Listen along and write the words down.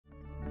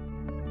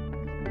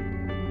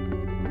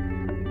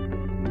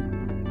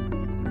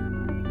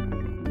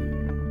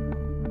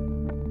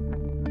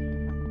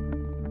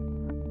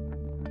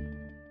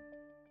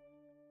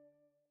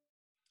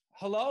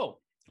Hello,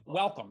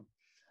 welcome.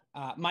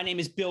 My name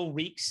is Bill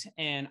Reeks,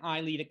 and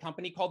I lead a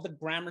company called the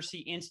Gramercy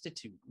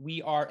Institute.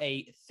 We are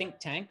a think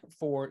tank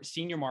for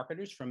senior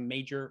marketers from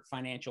major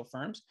financial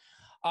firms.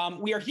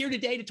 We are here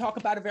today to talk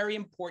about a very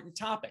important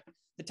topic.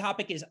 The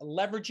topic is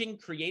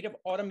leveraging creative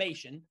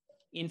automation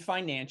in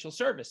financial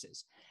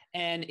services.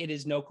 And it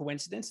is no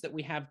coincidence that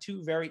we have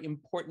two very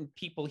important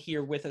people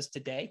here with us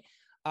today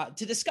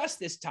to discuss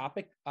this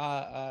topic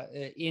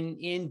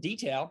in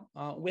detail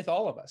with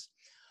all of us.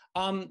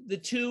 The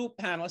two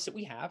panelists that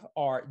we have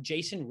are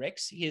Jason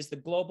Ricks. He is the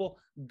global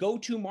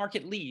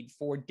go-to-market lead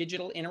for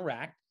Digital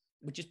Interact,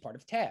 which is part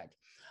of TAG.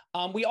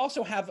 We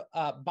also have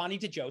Bonnie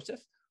DiJoseph,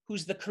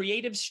 who's the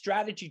creative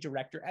strategy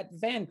director at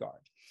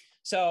Vanguard.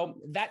 So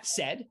that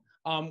said,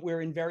 we're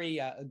in very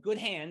good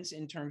hands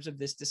in terms of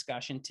this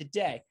discussion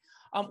today.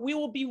 We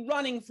will be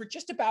running for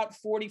just about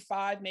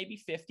 45, maybe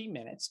 50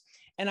 minutes.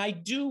 And I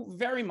do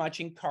very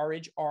much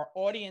encourage our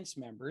audience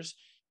members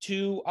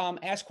to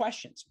ask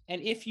questions.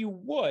 And if you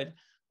would,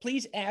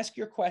 please ask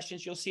your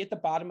questions. You'll see at the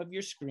bottom of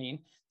your screen,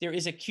 there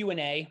is a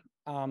Q&A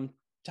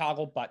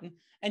toggle button,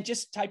 and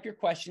just type your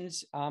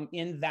questions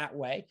in that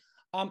way.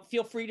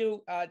 Feel free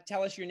to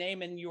tell us your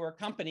name and your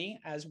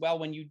company as well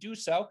when you do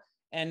so.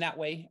 And that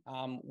way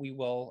we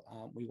will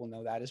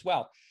know that as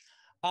well.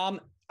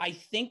 I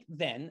think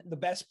then the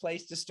best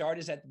place to start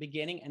is at the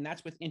beginning, and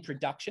that's with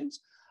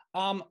introductions.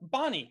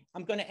 Bonnie,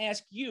 I'm going to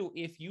ask you,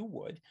 if you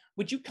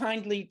would you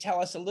kindly tell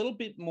us a little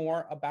bit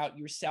more about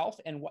yourself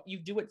and what you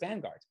do at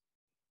Vanguard?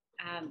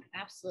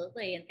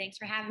 Absolutely. And thanks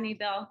for having me,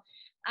 Bill.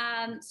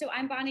 So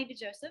I'm Bonnie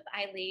DiJoseph.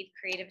 I lead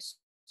creative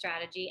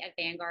strategy at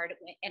Vanguard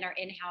in our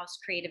in-house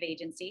creative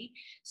agency.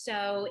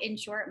 So in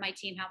short, my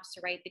team helps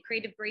to write the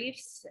creative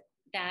briefs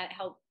that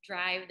help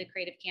drive the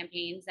creative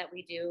campaigns that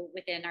we do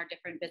within our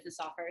different business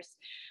offers.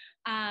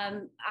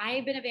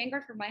 I've been at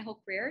Vanguard for my whole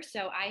career,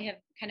 so I have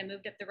kind of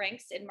moved up the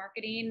ranks in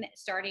marketing,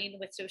 starting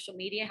with social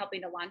media,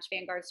 helping to launch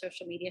Vanguard's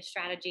social media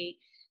strategy,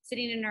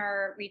 sitting in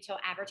our retail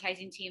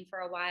advertising team for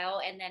a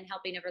while, and then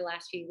helping over the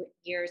last few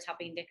years,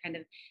 helping to kind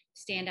of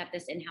stand up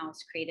this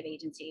in-house creative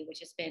agency, which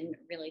has been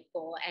really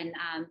cool. And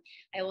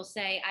I will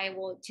say,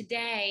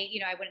 today,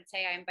 I wouldn't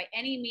say I'm by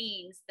any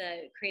means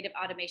the creative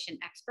automation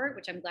expert,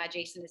 which I'm glad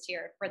Jason is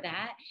here for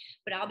that,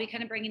 but I'll be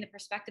kind of bringing the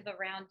perspective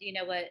around,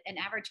 an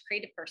average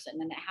creative person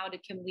and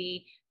can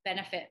we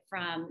benefit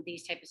from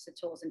these types of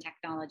tools and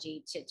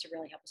technology to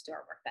really help us do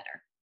our work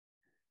better.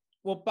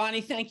 Well, Bonnie,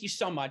 thank you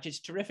so much. It's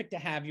terrific to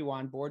have you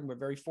on board, and we're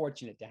very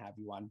fortunate to have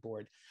you on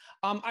board.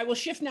 I will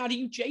shift now to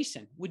you,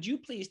 Jason. Would you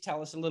please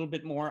tell us a little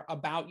bit more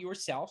about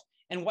yourself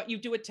and what you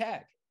do at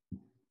TAG?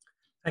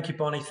 Thank you,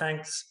 Bonnie.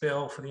 Thanks,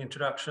 Bill, for the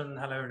introduction.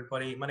 Hello,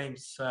 everybody. My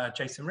name's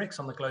Jason Ricks.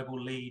 I'm the global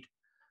lead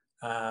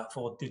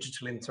for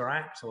Digital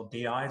Interact, or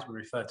DI, as we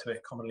refer to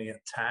it commonly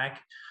at TAG.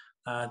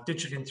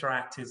 Digital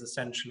Interact is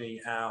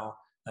essentially our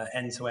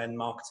end-to-end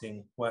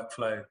marketing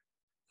workflow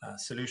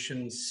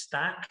solutions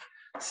stack.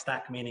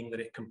 Stack meaning that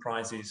it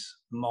comprises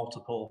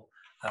multiple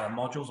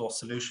modules or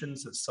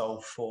solutions that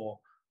solve for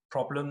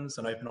problems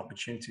and open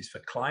opportunities for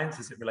clients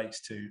as it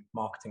relates to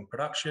marketing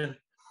production.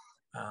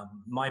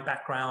 My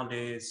background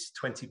is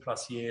 20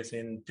 plus years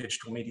in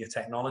digital media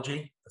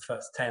technology. The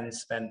first 10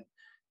 spent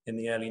in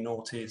the early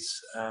noughties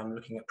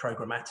looking at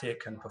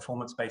programmatic and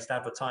performance-based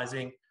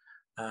advertising,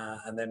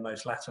 and then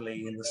most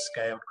latterly in the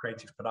scaled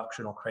creative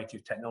production or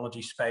creative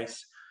technology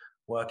space,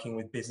 working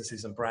with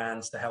businesses and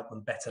brands to help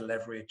them better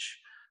leverage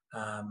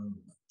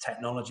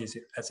technologies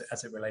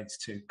as it relates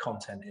to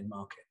content in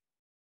market.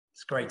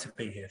 It's great to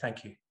be here.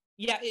 Thank you.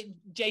 Yeah,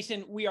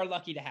 Jason, we are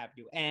lucky to have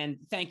you. And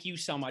thank you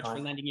so much for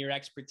lending your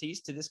expertise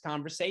to this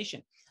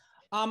conversation.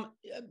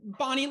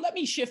 Bonnie, let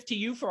me shift to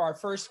you for our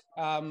first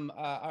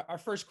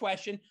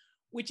question,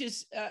 which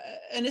is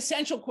an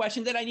essential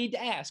question that I need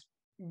to ask.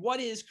 What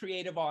is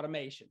creative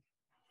automation?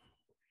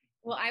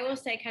 Well, I will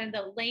say kind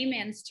of the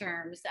layman's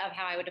terms of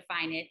how I would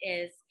define it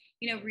is,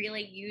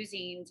 really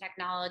using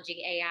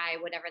technology,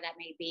 AI, whatever that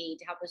may be,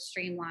 to help us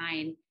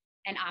streamline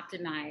and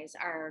optimize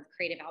our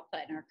creative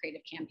output and our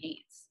creative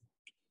campaigns.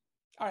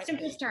 All right.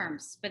 Simplest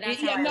terms, but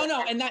that's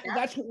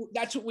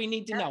that's what we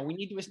need to know. We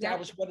need to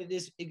establish what it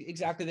is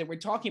exactly that we're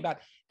talking about.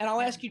 And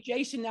I'll ask you,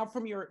 Jason, now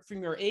from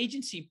your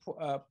agency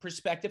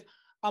perspective,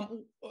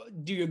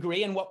 do you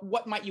agree? And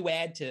what might you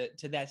add to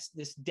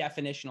this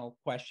definitional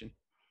question?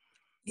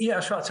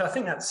 Yeah, sure. So I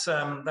think that's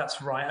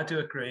right. I do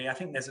agree. I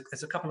think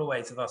there's a couple of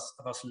ways of us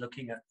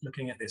looking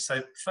at this.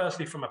 So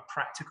firstly, from a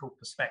practical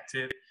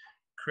perspective,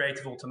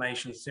 creative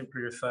automation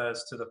simply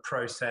refers to the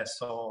process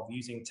of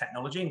using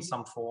technology in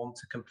some form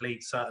to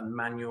complete certain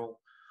manual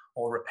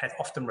or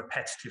often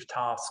repetitive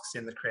tasks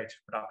in the creative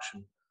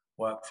production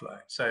workflow.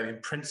 So in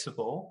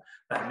principle,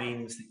 that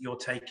means that you're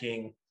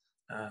taking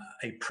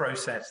a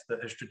process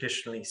that has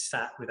traditionally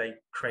sat with a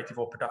creative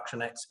or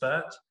production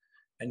expert,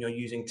 and you're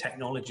using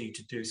technology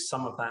to do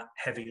some of that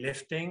heavy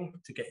lifting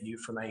to get you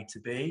from A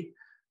to B.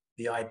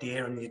 The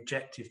idea and the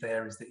objective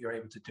there is that you're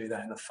able to do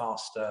that in a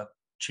faster,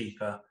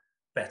 cheaper,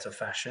 better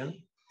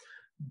fashion.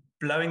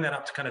 Blowing that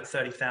up to kind of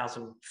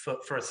 30,000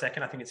 foot for a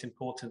second, I think it's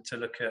important to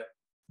look at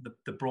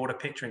the broader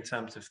picture in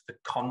terms of the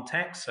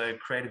context. So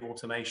creative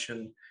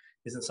automation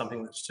isn't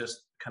something that's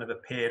just kind of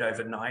appeared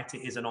overnight.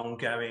 It is an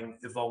ongoing,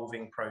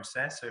 evolving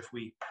process. So if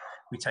we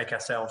take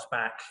ourselves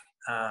back,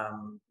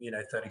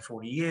 30,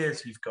 40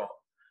 years, you've got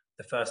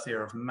the first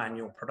era of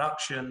manual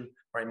production,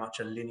 very much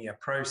a linear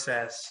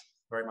process,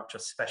 very much a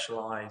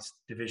specialized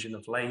division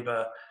of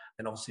labor.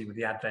 And obviously with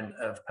the advent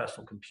of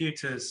personal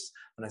computers,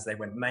 and as they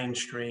went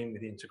mainstream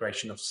with the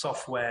integration of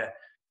software,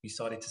 we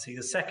started to see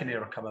the second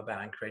era come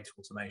about in creative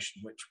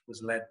automation, which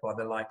was led by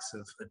the likes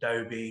of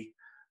Adobe,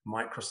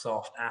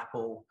 Microsoft,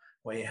 Apple,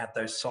 where you had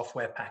those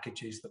software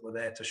packages that were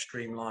there to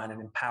streamline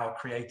and empower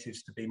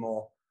creatives to be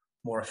more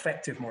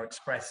effective, more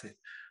expressive.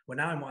 We're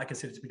now in what I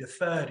consider to be the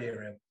third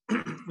era,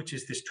 which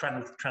is this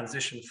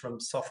transition from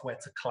software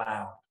to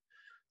cloud.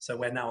 So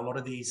where now a lot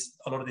of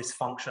this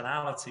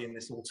functionality and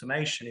this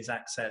automation is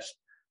accessed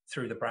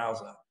through the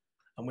browser.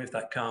 And with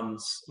that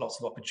comes lots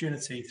of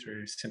opportunity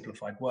through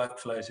simplified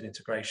workflows and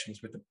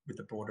integrations with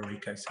the broader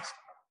ecosystem.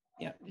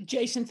 Yeah,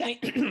 Jason,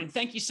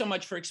 thank you so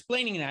much for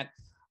explaining that.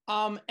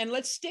 And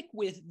let's stick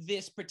with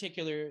this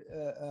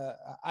particular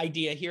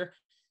idea here.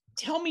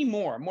 Tell me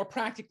more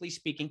practically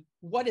speaking,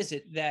 what is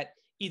it that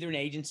either an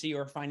agency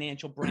or a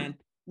financial brand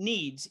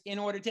needs in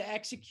order to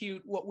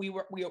execute what we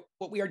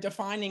are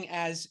defining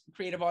as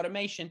creative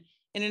automation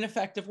in an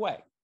effective way?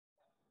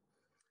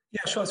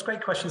 Yeah, sure. It's a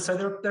great question. So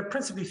there are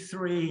principally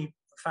three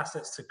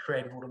facets to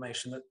creative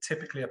automation that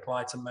typically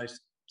apply to most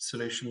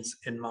solutions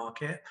in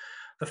market.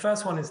 The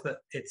first one is that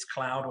it's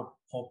cloud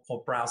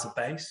or browser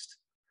based,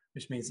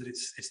 which means that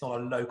it's not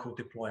a local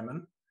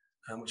deployment,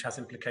 which has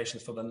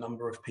implications for the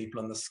number of people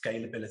and the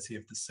scalability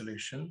of the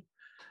solution.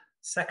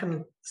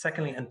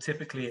 Secondly, and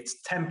typically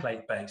it's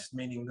template based,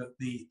 meaning that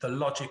the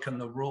logic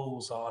and the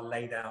rules are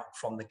laid out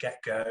from the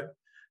get-go,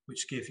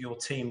 which give your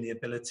team the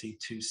ability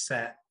to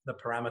set the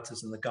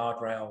parameters and the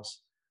guardrails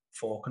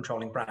for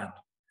controlling brand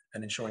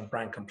and ensuring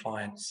brand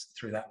compliance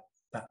through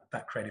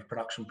that creative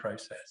production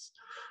process.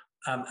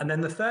 And then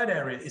the third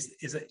area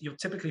is that you'll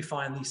typically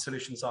find these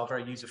solutions are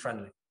very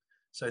user-friendly.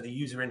 So the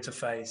user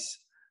interface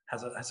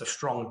has a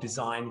strong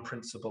design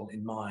principle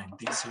in mind.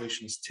 These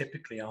solutions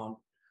typically aren't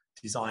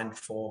designed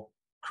for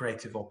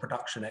creative or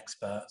production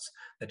experts.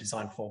 They're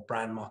designed for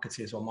brand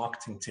marketeers or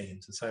marketing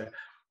teams. And so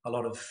a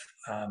lot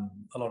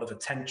of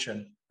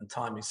attention and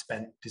time is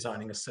spent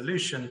designing a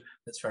solution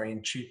that's very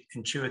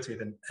intuitive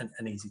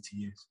and easy to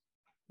use.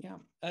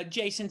 Yeah,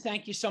 Jason,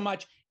 thank you so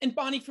much. And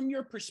Bonnie, from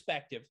your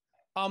perspective,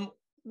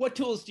 what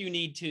tools do you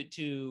need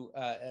to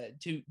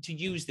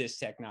use this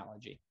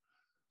technology?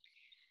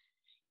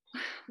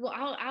 Well,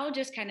 I'll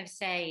just kind of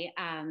say,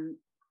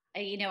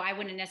 I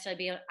wouldn't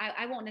necessarily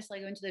I won't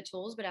necessarily go into the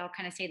tools, but I'll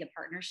kind of say the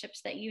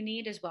partnerships that you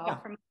need as well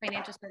from a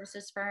financial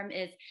services firm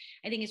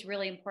I think it's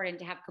really important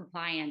to have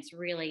compliance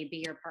really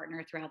be your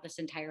partner throughout this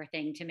entire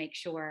thing to make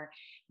sure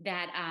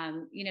that,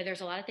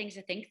 there's a lot of things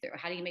to think through.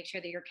 How do you make sure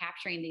that you're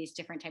capturing these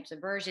different types of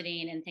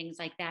versioning and things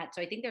like that?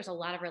 So I think there's a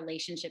lot of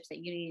relationships that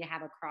you need to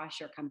have across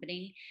your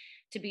company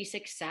to be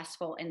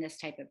successful in this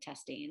type of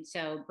testing.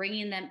 So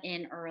bringing them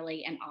in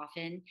early and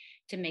often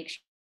to make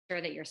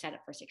sure that you're set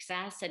up for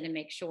success and to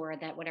make sure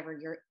that whatever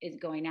is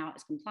going out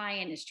is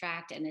compliant, is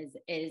tracked, and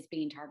is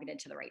being targeted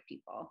to the right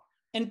people.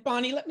 And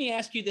Bonnie, let me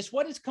ask you this.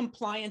 What is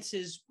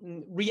compliance's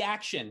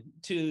reaction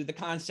to the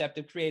concept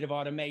of creative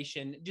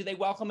automation? Do they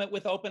welcome it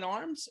with open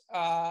arms?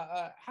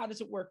 How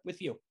does it work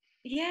with you?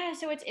 Yeah,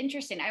 so it's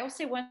interesting. I will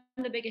say one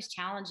of the biggest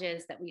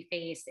challenges that we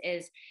face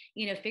is,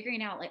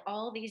 figuring out like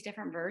all these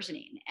different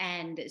versioning.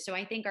 And so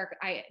I think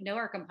I know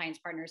our compliance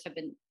partners have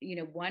been,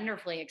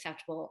 wonderfully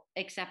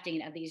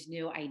accepting of these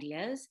new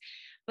ideas.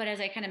 But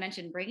as I kind of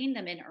mentioned, bringing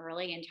them in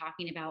early and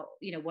talking about,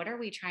 what are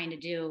we trying to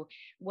do?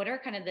 What are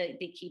kind of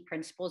the key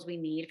principles we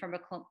need from a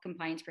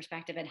compliance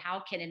perspective? And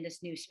how can, in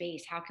this new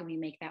space, how can we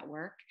make that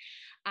work?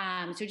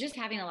 So just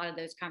having a lot of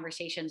those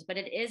conversations, but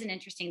it is an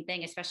interesting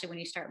thing, especially when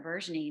you start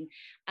versioning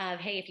of,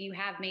 hey, if you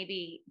have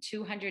maybe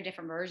 200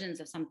 different versions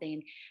of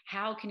something,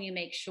 how can you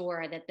make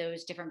sure that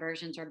those different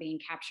versions are being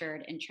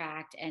captured and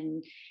tracked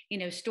and,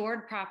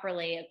 stored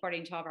properly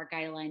according to all of our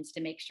guidelines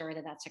to make sure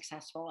that that's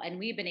successful? And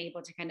we've been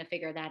able to kind of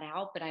figure that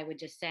out. But I would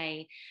just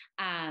say,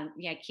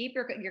 keep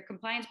your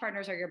compliance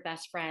partners are your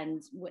best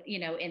friends,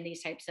 in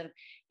these types of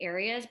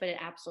areas, but it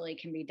absolutely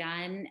can be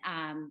done.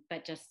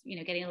 But just,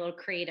 getting a little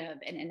creative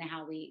in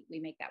how we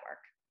make that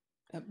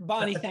work.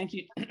 Bonnie, thank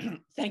you.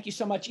 Thank you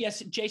so much. Yes,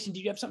 Jason, do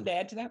you have something to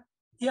add to that?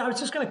 Yeah, I was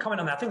just going to comment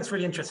on that. I think it's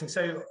really interesting.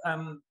 So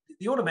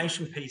the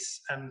automation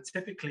piece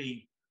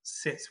typically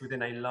sits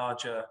within a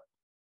larger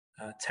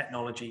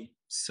technology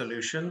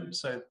solution.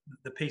 So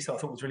the piece that I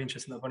thought was really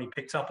interesting that Bonnie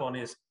picked up on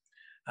is,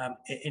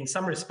 in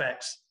some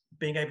respects,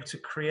 being able to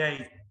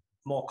create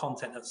more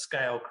content at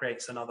scale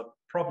creates another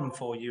problem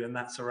for you, and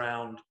that's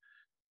around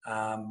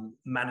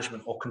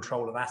management or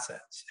control of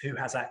assets. Who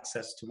has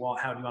access to what?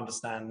 How do you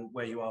understand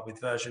where you are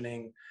with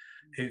versioning?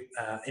 Who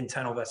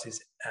internal versus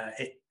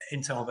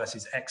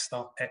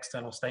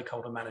external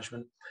stakeholder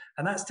management?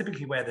 And that's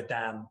typically where the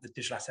DAM, the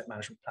digital asset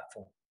management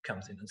platform,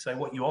 comes in. And so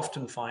what you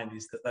often find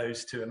is that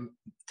those two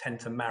tend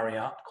to marry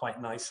up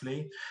quite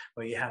nicely,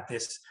 where you have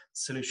this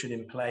solution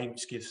in play,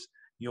 which gives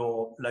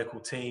your local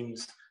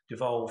teams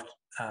devolved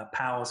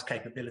powers,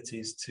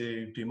 capabilities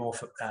to do more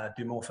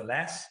for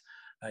less,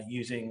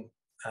 using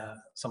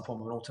some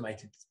form of an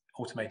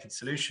automated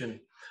solution.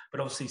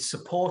 But obviously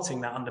supporting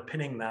that,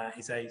 underpinning that,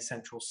 is a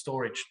central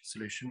storage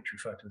solution, which we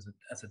refer to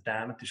as a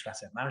DAM, a digital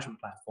asset management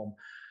platform,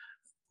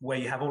 where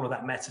you have all of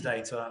that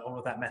metadata, all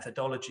of that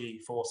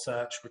methodology for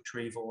search,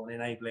 retrieval, and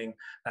enabling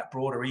that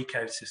broader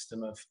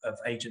ecosystem of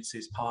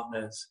agencies,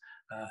 partners,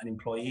 and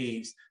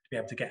employees to be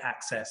able to get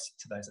access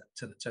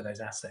to those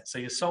assets. So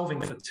you're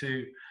solving for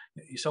two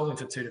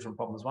different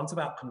problems. One's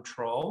about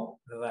control,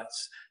 whether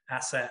that's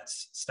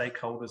assets,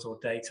 stakeholders, or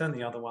data, and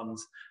the other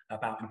one's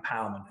about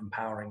empowerment,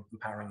 empowering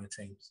your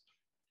teams.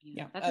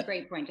 Yeah, that's a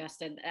great point,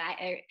 Jason.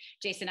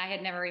 Jason, I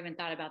had never even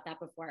thought about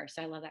that before,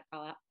 so I love that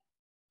call out.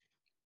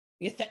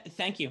 Yeah,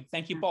 thank you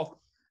both.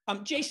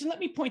 Jason, let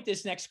me point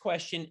this next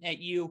question at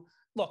you.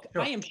 Look,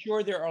 sure. I am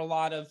sure there are a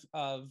lot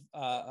of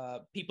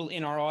people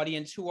in our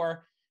audience who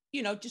are,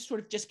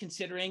 just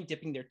considering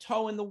dipping their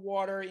toe in the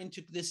water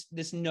into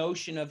this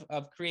notion of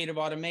creative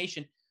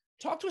automation.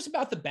 Talk to us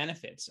about the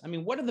benefits. I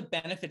mean, what are the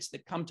benefits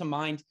that come to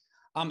mind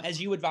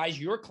as you advise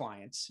your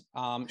clients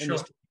in Sure.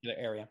 this particular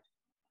area?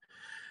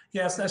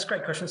 Yes, that's a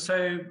great question.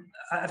 So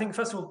I think,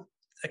 first of all,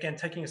 again,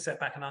 taking a step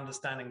back and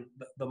understanding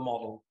the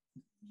model.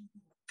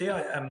 DI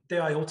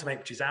Automate,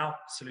 which is our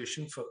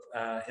solution for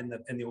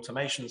in the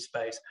automation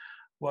space,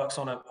 works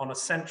on a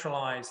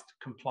centralized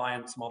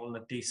compliance model and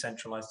a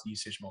decentralized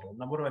usage model.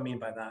 Now, what do I mean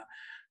by that?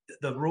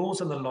 The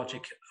rules and the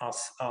logic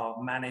are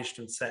managed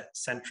and set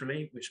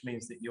centrally, which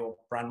means that your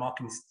brand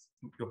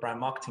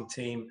marketing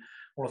team,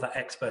 all of that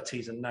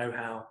expertise and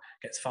know-how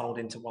gets funneled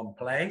into one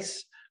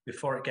place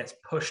before it gets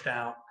pushed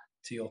out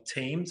to your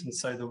teams. And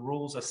so the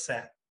rules are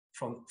set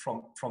from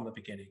the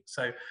beginning.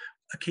 So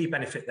a key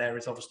benefit there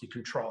is obviously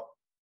control.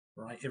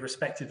 Right,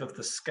 irrespective of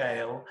the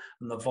scale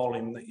and the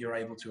volume that you're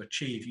able to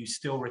achieve, you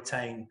still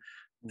retain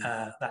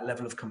that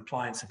level of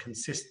compliance and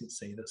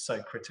consistency that's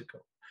so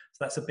critical. So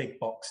that's a big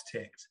box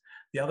ticked.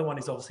 The other one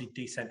is obviously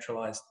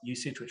decentralized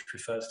usage, which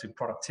refers to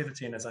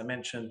productivity, and as I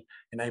mentioned,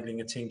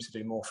 enabling a team to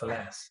do more for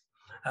less.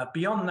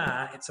 Beyond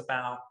that, it's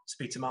about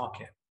speed to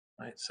market.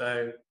 Right,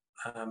 so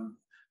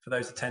for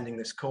those attending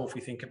this call, if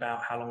we think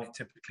about how long it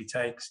typically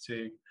takes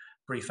to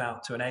brief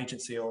out to an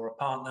agency or a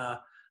partner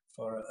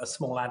for a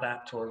small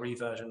adapt or a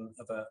reversion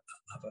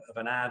of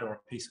an ad or a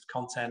piece of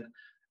content,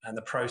 and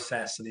the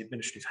process and the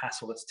administrative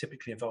hassle that's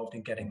typically involved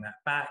in getting that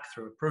back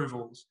through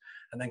approvals,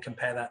 and then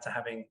compare that to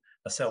having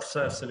a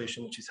self-serve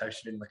solution which is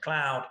hosted in the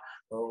cloud,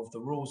 where all of the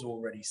rules are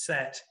already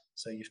set,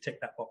 so you've ticked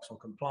that box on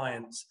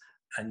compliance,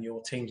 and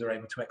your teams are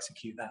able to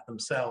execute that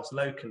themselves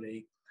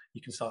locally.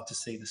 You can start to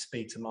see the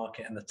speed to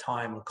market and the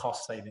time and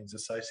cost savings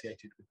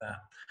associated with that.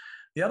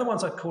 The other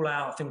ones I call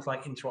out are things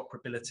like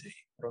interoperability.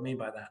 What do I mean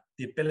by that?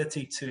 The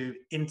ability to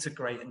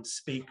integrate and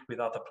speak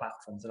with other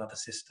platforms and other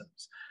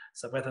systems.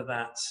 So whether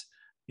that's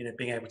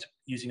being able to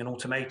using an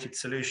automated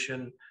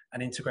solution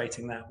and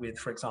integrating that with,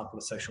 for example,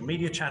 a social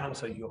media channel,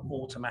 so you're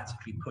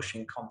automatically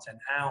pushing content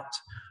out,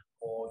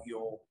 or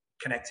you're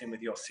connecting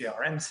with your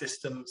CRM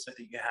system so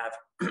that you have,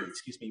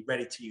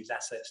 ready to use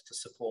assets to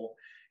support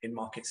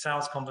in-market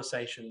sales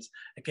conversations.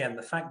 Again,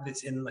 the fact that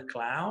it's in the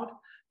cloud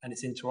and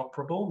it's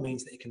interoperable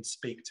means that it can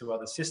speak to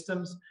other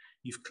systems.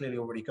 You've clearly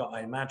already got,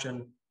 I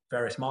imagine,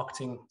 various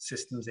marketing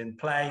systems in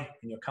play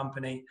in your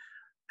company.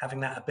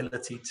 Having that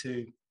ability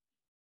to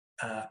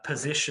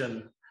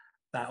position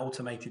that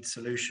automated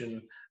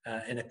solution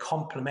in a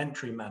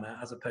complementary manner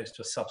as opposed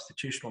to a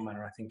substitutional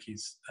manner, I think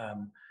is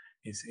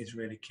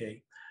really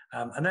key.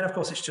 And then, of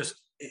course,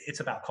 it's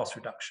about cost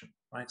reduction,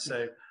 right?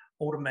 So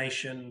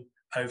automation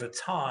over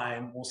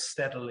time will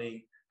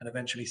steadily and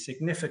eventually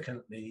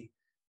significantly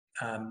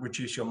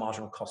reduce your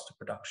marginal cost of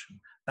production.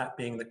 That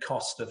being the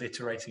cost of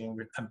iterating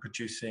and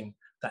producing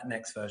that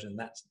next version,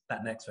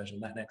 that next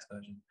version.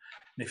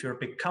 And if you're a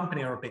big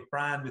company or a big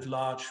brand with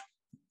large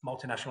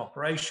multinational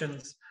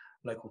operations,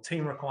 local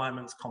team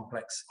requirements,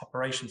 complex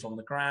operations on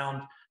the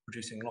ground,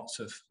 producing lots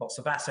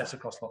of assets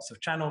across lots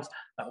of channels,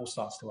 that all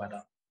starts to add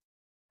up.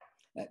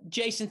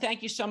 Jason,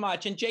 thank you so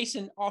much. And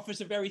Jason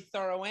offers a very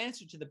thorough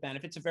answer to the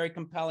benefits, a very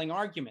compelling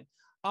argument.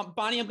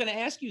 Bonnie, I'm going to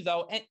ask you,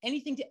 though,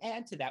 anything to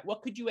add to that?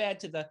 What could you add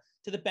to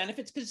the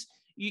benefits? Because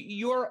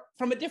you're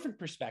from a different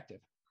perspective.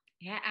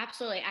 Yeah,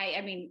 absolutely.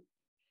 I mean,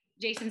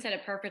 Jason said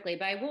it perfectly,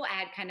 but I will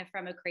add kind of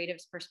from a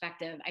creative's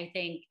perspective. I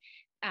think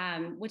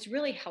what's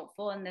really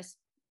helpful in this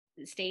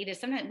state is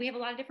sometimes we have a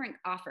lot of different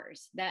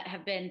offers that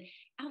have been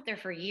out there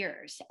for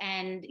years.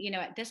 And,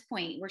 at this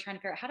point, we're trying to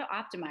figure out how to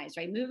optimize,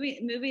 right?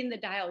 Moving the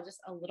dial just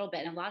a little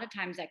bit. And a lot of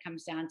times that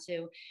comes down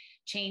to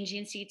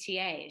changing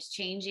CTAs,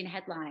 changing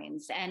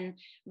headlines, and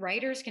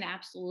writers can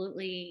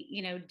absolutely,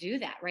 do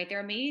that, right?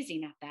 They're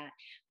amazing at that.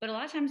 But a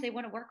lot of times they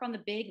want to work on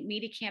the big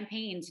media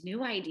campaigns,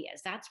 new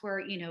ideas. That's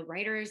where,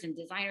 writers and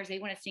designers, they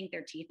want to sink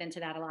their teeth into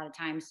that a lot of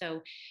times.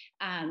 So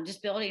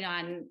just building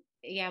on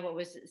yeah, what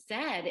was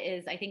said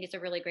is I think it's a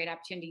really great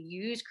opportunity to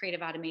use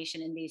creative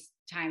automation in these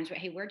times where,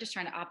 hey, we're just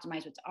trying to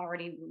optimize what's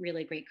already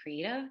really great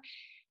creative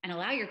and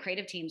allow your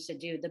creative teams to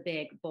do the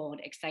big, bold,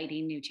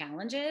 exciting new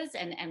challenges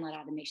and let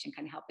automation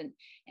kind of help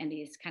in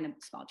these kind of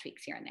small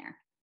tweaks here and there.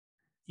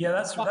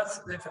 Yeah,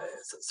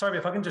 sorry,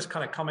 if I can just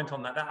kind of comment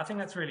on that. I think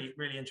that's really,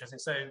 really interesting.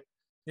 So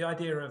the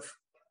idea of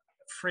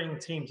freeing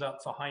teams up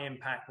for high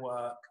impact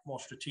work, more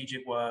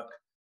strategic work,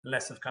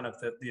 less of kind of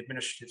the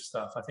administrative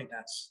stuff. I think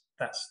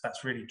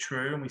that's really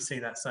true, and we see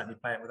that certainly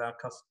play out with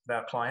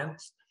our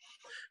clients.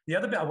 The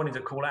other bit I wanted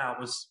to call out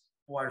was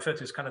what I refer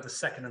to as kind of the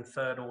second and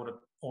third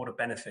order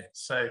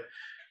benefits. So,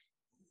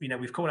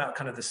 we've called out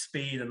kind of the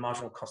speed and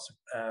marginal cost,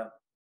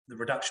 the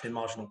reduction in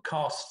marginal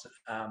cost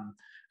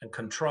and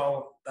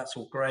control. That's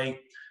all great,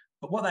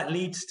 but what that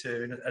leads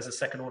to as a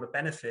second order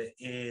benefit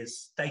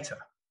is data.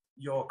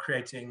 You're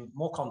creating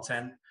more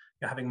content.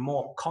 You're having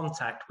more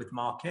contact with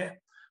market.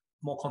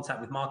 More contact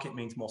with market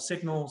means more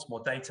signals,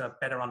 more data,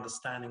 better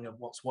understanding of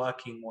what's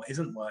working, what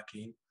isn't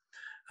working,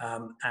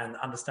 and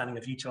understanding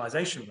of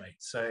utilization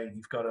rates. So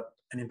you've got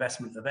an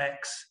investment of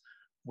X,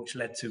 which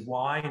led to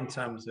Y in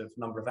terms of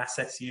number of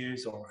assets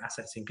used or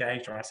assets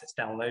engaged or assets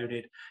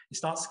downloaded. It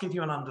starts to give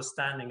you an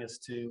understanding as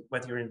to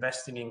whether you're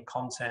investing in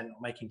content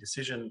or making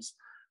decisions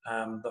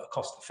that are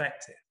cost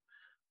effective.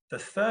 The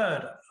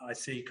third, I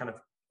see kind of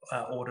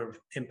order of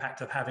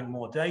impact of having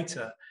more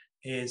data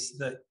is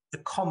that the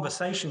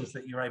conversations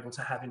that you're able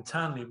to have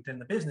internally within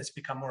the business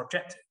become more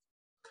objective.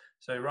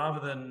 So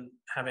rather than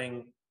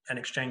having an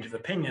exchange of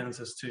opinions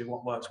as to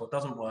what works, what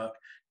doesn't work,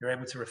 you're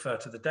able to refer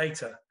to the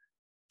data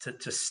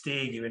to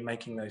steer you in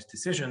making those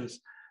decisions.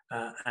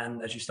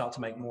 And as you start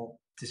to make more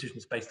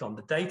decisions based on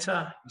the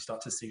data, you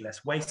start to see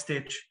less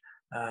wastage,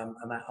 and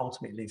that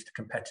ultimately leads to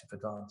competitive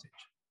advantage.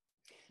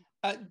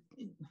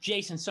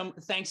 Jason,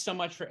 thanks so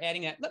much for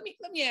adding that. Let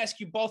me ask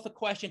you both a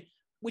question,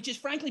 which has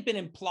frankly been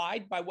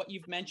implied by what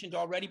you've mentioned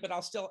already, but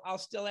I'll still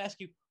ask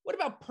you, what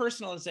about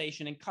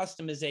personalization and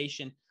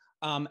customization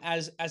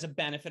as a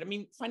benefit? I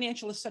mean,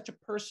 financial is such a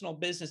personal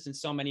business in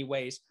so many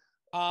ways.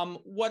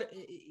 What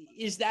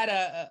is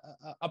that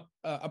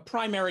a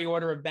primary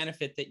order of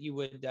benefit that you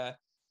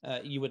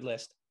would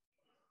list?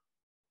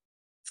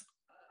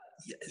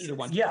 Either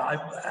one. Yeah,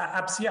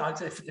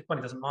 absolutely. If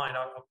Bonnie doesn't mind,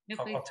 I'll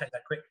take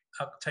that quick.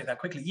 I'll take that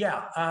quickly.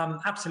 Yeah,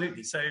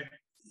 absolutely. So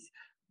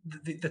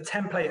the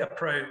template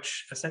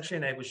approach essentially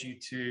enables you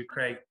to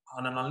create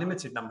an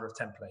unlimited number of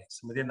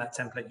templates, and within that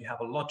template you have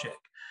a logic.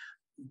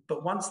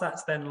 But once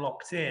that's then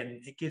locked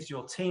in, it gives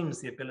your teams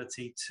the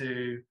ability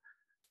to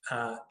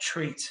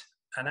treat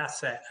an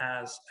asset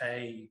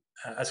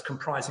as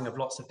comprising of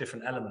lots of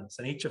different elements,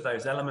 and each of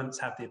those elements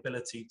have the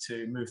ability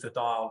to move the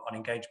dial on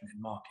engagement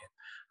in market.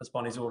 As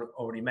Bonnie's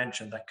already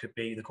mentioned, that could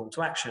be the call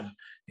to action,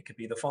 it could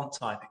be the font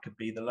type, it could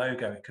be the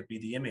logo, it could be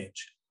the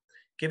image.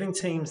 Giving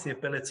teams the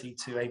ability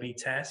to A/B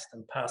test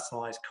and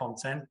personalize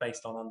content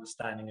based on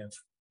understanding of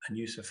and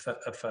use of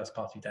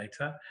first-party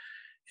data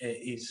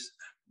is,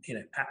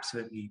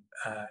 absolutely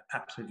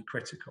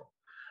critical.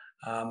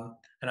 And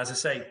as I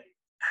say,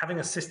 having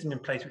a system in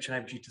place which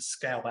enables you to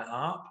scale that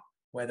up,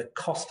 where the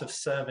cost of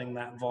serving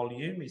that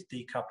volume is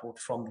decoupled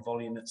from the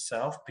volume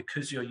itself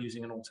because you're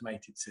using an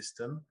automated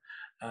system,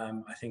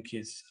 I think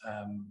is,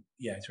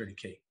 it's really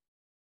key.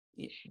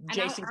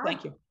 Jason,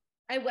 thank you.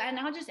 And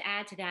I'll just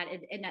add to that,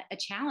 and a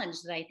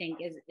challenge that I think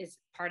is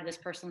part of this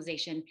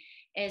personalization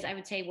is, I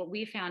would say what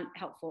we found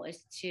helpful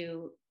is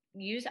to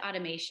use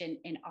automation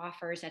in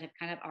offers that have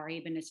kind of already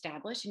been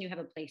established and you have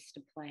a place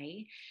to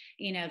play.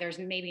 There's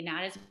maybe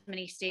not as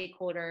many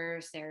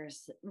stakeholders,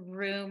 there's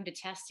room to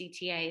test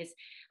CTAs.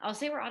 I'll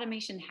say where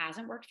automation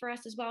hasn't worked for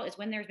us as well is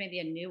when there's maybe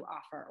a new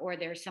offer or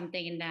there's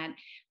something that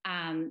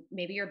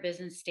maybe your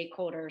business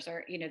stakeholders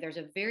are, there's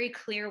a very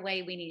clear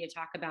way we need to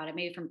talk about it.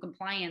 Maybe from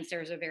compliance,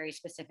 there's a very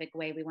specific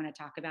way we want to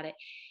talk about it.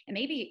 It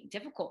may be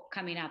difficult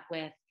coming up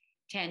with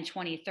 10,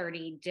 20,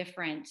 30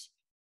 different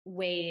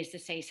ways to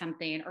say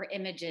something or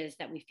images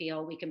that we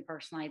feel we can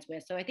personalize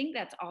with. So I think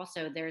that's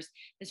also, there's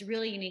this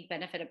really unique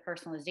benefit of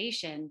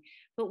personalization,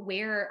 but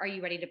where are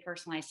you ready to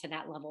personalize to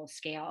that level of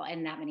scale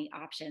and that many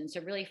options? So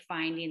really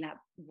finding that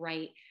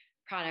right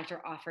product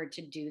or offer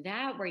to do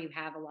that, where you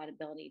have a lot of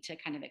ability to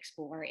kind of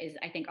explore, is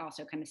I think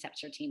also kind of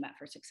sets your team up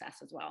for success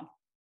as well.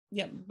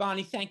 Yeah,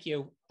 Bonnie, thank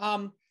you.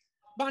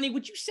 Bonnie,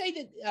 would you say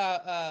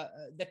that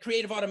the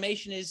creative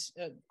automation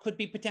could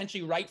be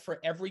potentially right for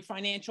every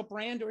financial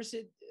brand, or is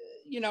it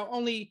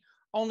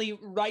only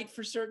right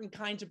for certain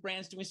kinds of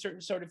brands doing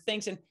certain sort of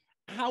things? And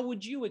how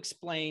would you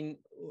explain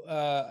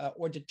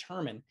or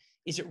determine,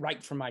 is it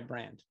right for my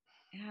brand?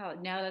 Oh,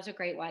 no, that's a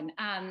great one.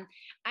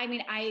 I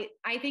mean, I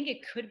think it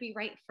could be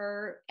right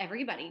for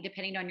everybody,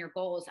 depending on your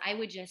goals. I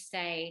would just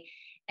say,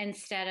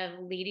 instead of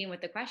leading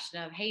with the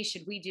question of, hey,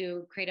 should we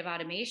do creative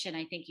automation?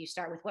 I think you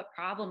start with, what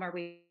problem are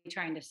we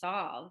trying to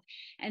solve,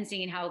 and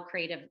seeing how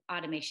creative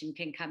automation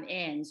can come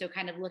in. So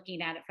kind of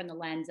looking at it from the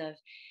lens of,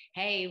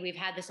 hey, we've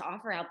had this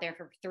offer out there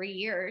for 3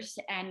 years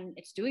and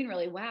it's doing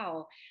really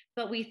well,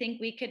 but we think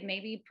we could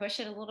maybe push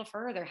it a little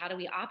further. How do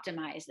we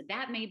optimize?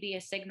 That may be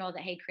a signal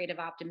that, hey, creative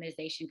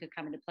optimization could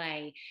come into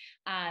play.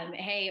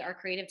 Hey, our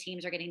creative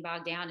teams are getting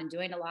bogged down and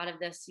doing a lot of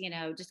this,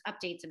 just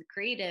updates of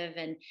creative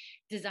and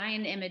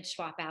design image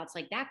swap outs.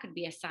 Like that could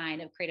be a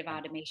sign of creative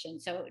automation.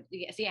 So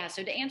yeah,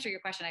 so to answer your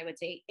question, I would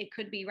say it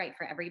could be right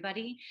for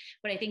everybody,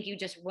 but I think you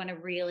just want to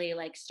really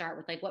like start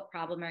with like, what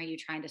problem are you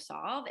trying to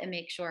solve, and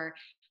make sure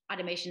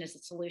automation is a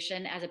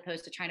solution, as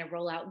opposed to trying to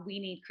roll out, we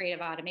need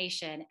creative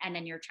automation, and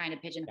then you're trying to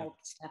pigeonhole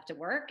stuff to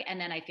work. And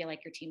then I feel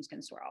like your teams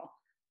can swirl.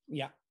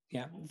 Yeah.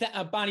 Yeah.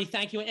 Bonnie,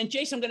 thank you. And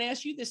Jason, I'm going to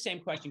ask you the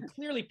same question.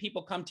 Clearly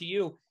people come to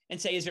you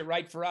and say, is it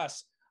right for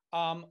us?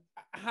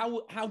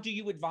 How do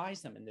you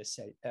advise them in this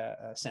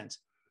sense?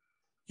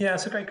 Yeah,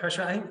 it's a great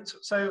question. I think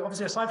so.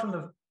 Obviously, aside from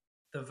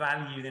the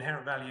value, the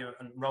inherent value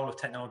and role of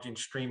technology in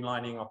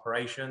streamlining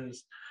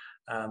operations,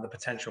 the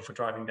potential for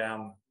driving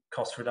down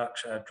cost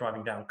reduction,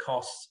 driving down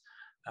costs,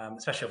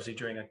 especially obviously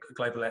during a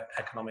global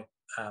economic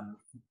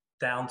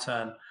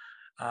downturn,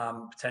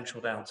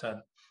 potential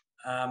downturn.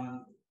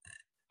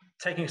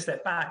 Taking a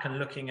step back and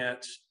looking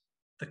at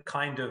the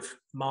kind of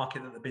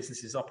market that the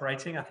business is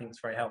operating, I think it's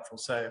very helpful.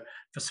 So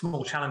for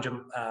small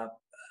challenger,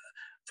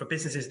 for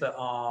businesses that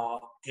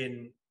are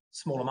in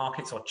smaller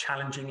markets or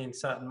challenging in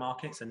certain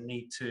markets and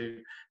need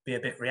to be a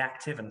bit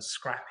reactive and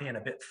scrappy and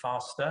a bit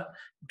faster,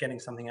 getting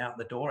something out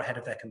the door ahead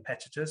of their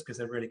competitors because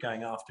they're really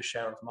going after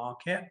share of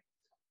market,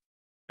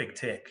 big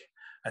tick.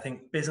 I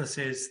think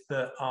businesses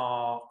that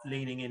are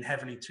leaning in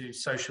heavily to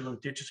social and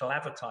digital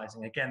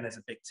advertising, again, there's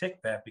a big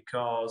tick there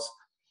because,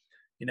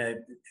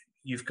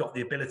 you've got the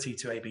ability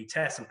to A/B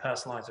test and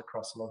personalize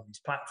across a lot of these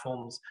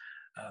platforms.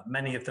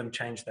 Many of them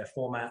change their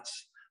formats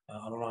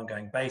on an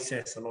ongoing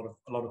basis. A lot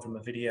of them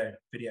are video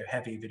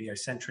heavy, video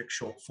centric,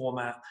 short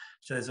format.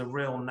 So there's a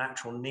real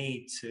natural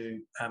need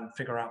to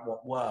figure out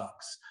what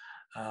works.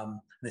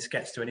 This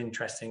gets to an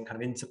interesting kind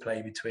of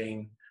interplay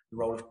between the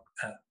role of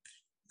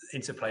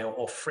interplay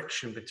or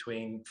friction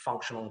between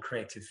functional and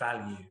creative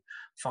value.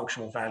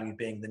 Functional value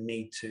being the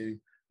need to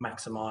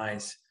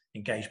maximize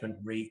engagement,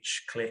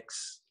 reach,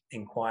 clicks,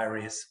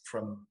 inquiries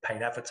from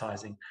paid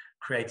advertising.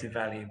 Creative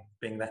value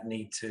being that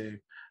need to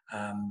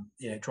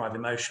drive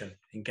emotion,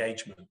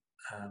 engagement,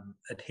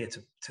 adhere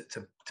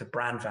to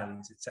brand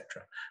values,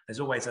 etc.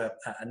 There's always a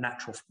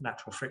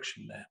natural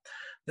friction there.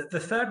 The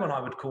third one I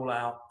would call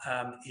out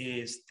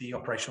is the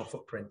operational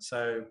footprint.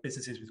 So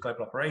businesses with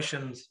global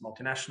operations,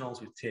 multinationals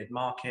with tiered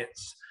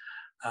markets,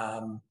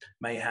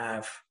 may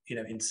have,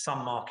 in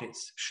some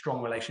markets,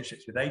 strong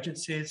relationships with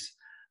agencies,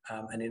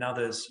 and in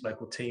others,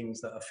 local teams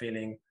that are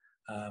feeling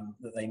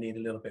that they need a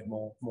little bit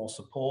more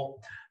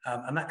support.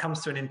 And that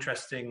comes to an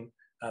interesting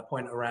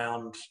point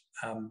around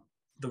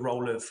the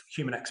role of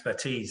human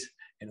expertise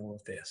in all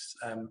of this.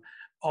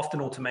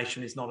 Often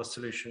automation is not a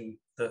solution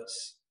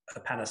that's a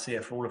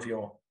panacea for all of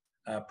your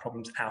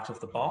problems out of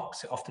the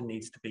box. It often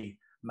needs to be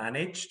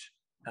managed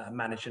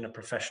in a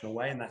professional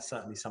way, and that's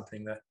certainly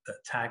something that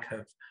TAG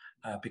have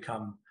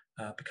become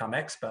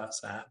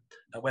experts at,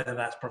 whether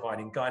that's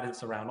providing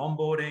guidance around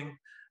onboarding,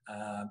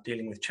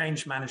 dealing with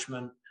change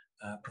management,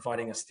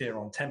 providing a steer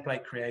on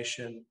template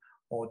creation,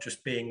 or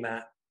just being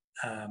that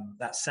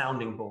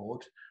sounding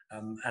board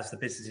as the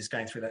business is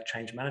going through that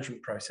change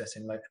management process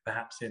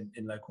perhaps in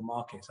local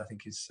markets, I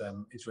think is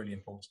really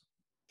important.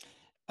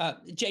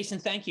 Jason,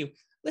 thank you.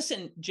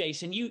 Listen,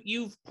 Jason,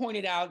 you've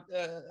pointed out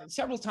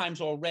several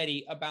times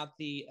already about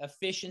the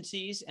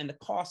efficiencies and the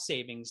cost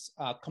savings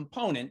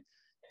component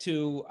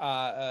to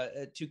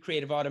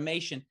creative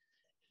automation.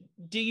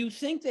 Do you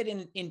think that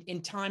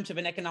in times of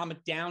an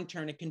economic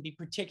downturn, it can be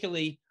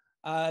particularly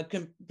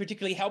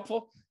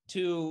helpful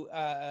to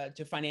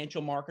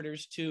financial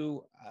marketers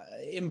to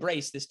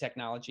embrace this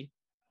technology?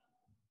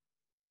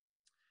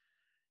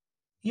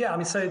 Yeah, I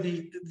mean, so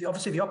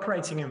obviously the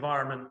operating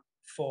environment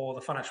for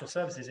the financial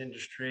services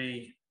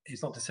industry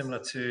is not dissimilar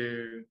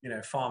to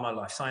pharma,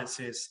 life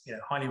sciences.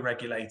 Highly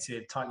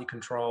regulated, tightly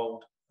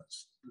controlled.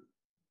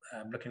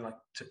 Looking like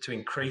to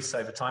increase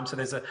over time. So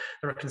there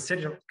are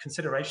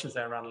considerations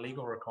there around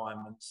legal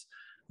requirements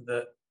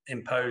that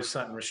impose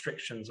certain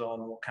restrictions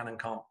on what can and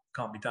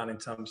can't be done in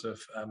terms of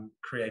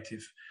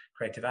creative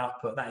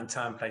output. That in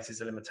turn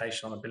places a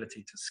limitation on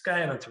ability to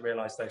scale and to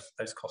realize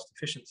those cost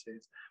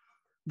efficiencies.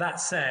 That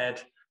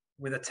said,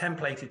 with a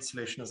templated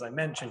solution, as I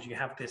mentioned, you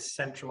have this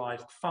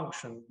centralized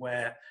function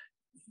where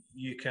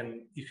you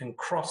can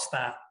cross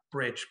that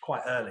bridge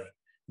quite early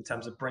in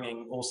terms of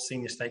bringing all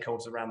senior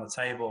stakeholders around the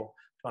table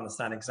to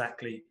understand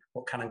exactly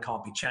what can and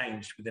can't be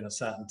changed within a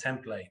certain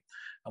template.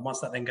 And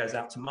once that then goes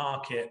out to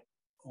market,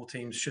 all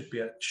teams should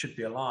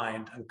be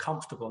aligned and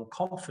comfortable and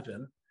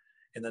confident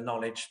in the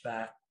knowledge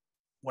that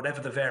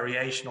whatever the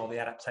variation or the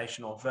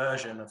adaptation or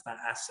version of that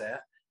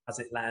asset as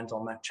it lands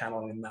on that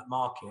channel in that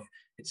market,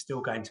 it's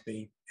still going to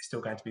be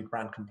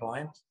brand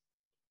compliant.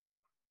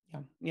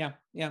 Yeah.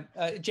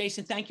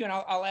 Jason, thank you. And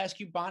I'll ask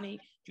you, Bonnie,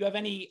 do you have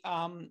any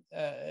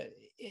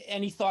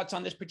thoughts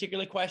on this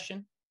particular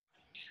question?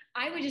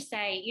 I would just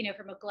say,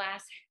 from a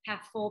glass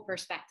half full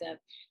perspective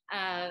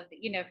of,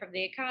 from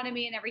the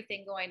economy and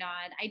everything going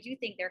on, I do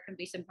think there can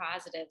be some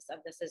positives of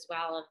this as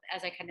well,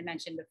 as I kind of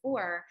mentioned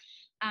before,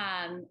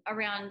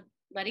 around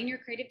letting your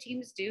creative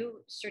teams do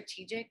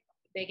strategic,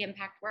 big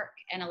impact work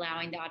and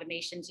allowing the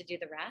automation to do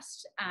the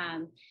rest.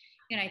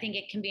 I think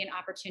it can be an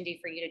opportunity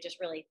for you to just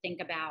really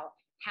think about,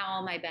 how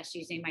am I best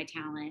using my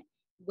talent?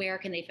 Where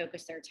can they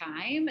focus their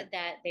time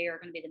that they are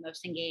going to be the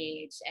most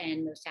engaged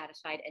and most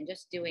satisfied and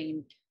just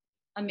doing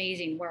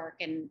amazing work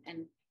and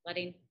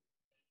letting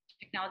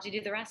technology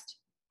do the rest.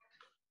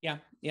 Yeah.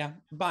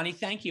 Bonnie,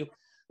 thank you.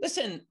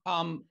 Listen,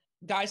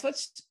 guys,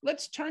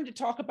 let's turn to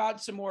talk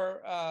about some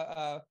more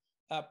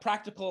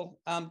practical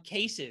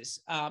cases.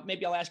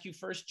 Maybe I'll ask you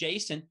first,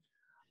 Jason.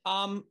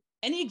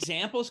 Any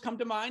examples come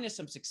to mind of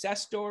some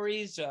success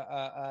stories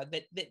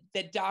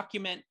that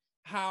document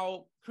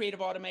how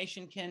creative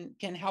automation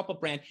can help a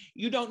brand?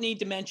 You don't need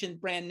to mention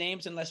brand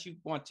names unless you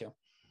want to.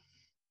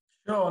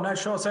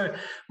 Sure. So,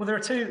 well, there are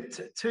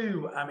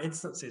two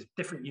instances,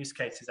 different use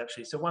cases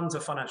actually. So one's a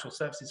financial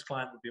services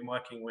client we've been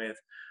working with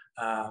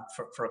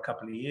for a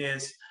couple of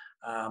years,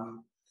 and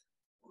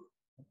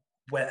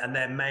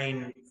their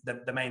main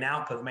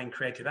output, the main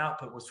creative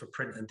output was for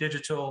print and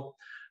digital,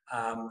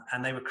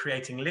 and they were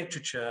creating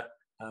literature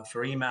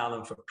for email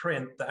and for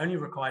print that only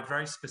required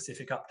very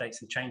specific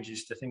updates and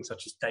changes to things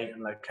such as date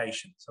and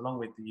locations, along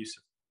with the use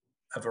of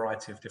a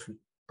variety of different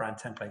brand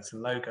templates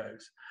and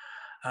logos.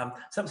 So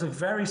that was a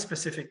very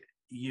specific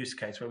use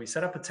case where we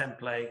set up a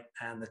template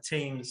and the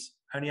teams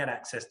only had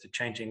access to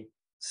changing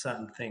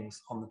certain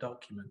things on the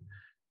document.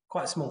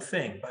 Quite a small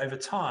thing, but over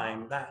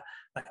time that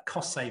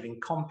cost saving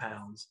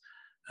compounds.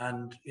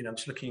 And I'm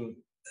just looking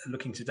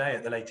today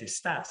at the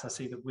latest stats. I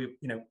see that we,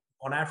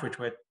 on average,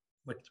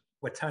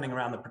 we're turning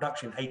around the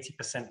production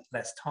 80%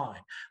 less time.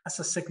 That's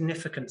a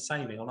significant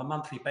saving on a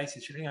monthly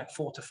basis. You're looking at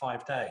 4 to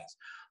 5 days.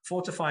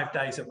 4 to 5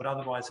 days that would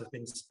otherwise have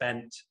been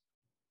spent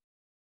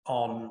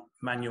on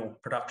manual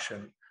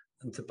production.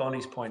 And to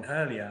Bonnie's point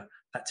earlier,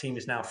 that team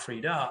is now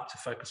freed up to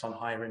focus on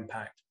higher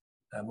impact,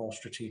 more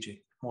strategic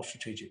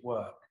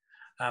work.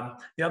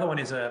 The other one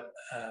is a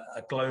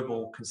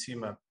global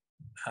consumer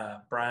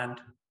brand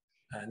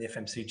in the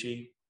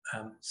FMCG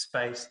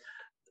space.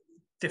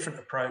 Different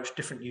approach,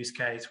 different use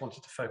case,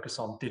 wanted to focus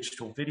on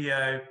digital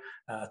video,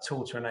 a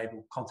tool to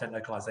enable content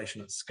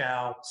localization at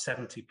scale,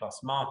 70 plus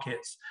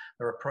markets.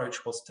 Their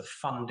approach was to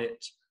fund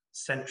it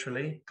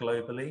centrally,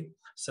 globally,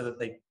 so that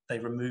they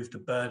removed the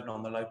burden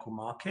on the local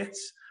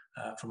markets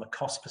from a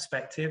cost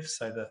perspective,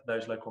 so that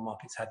those local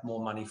markets had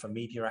more money for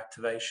media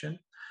activation.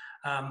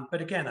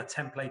 But again, a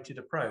templated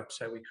approach.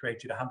 So we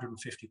created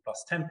 150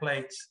 plus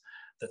templates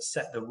that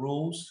set the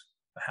rules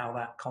for how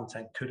that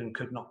content could and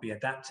could not be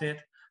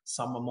adapted.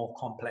 Some were more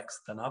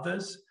complex than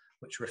others,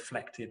 which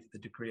reflected the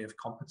degree of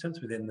competence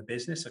within the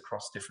business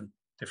across different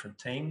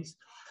teams.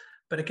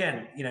 But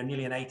again,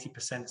 nearly an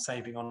 80%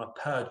 saving on a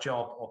per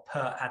job or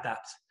per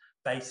adapt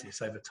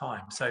basis over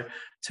time. So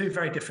two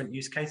very different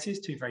use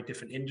cases, two very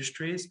different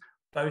industries,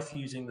 both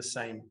using the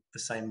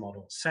same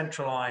model.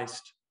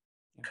 Centralized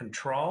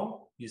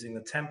control using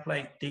the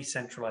template,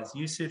 decentralized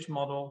usage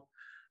model.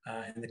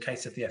 In the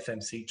case of the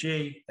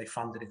FMCG, they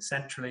funded it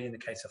centrally. In the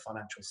case of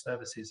financial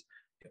services,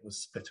 it was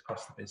split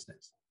across the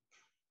business.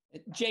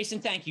 Jason,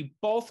 thank you.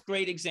 Both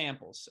great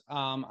examples.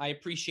 I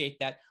appreciate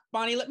that.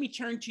 Bonnie, let me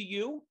turn to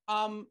you.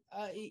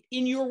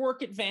 In your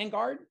work at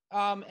Vanguard,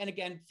 and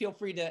again, feel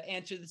free to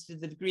answer this to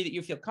the degree that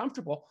you feel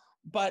comfortable,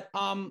 but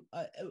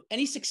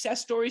any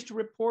success stories to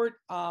report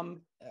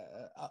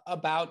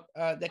about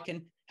that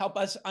can help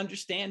us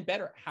understand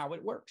better how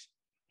it works?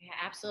 Yeah,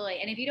 absolutely.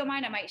 And if you don't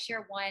mind, I might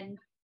share one,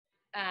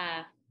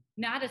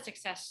 not a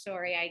success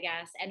story, I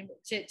guess, and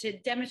to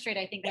demonstrate,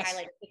 I think, yes, I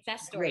like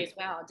success story Great. As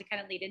well, to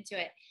kind of lead into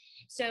it.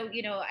 So,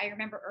 I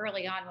remember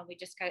early on when we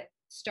just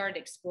started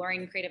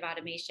exploring creative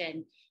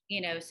automation,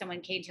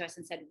 someone came to us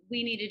and said,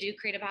 we need to do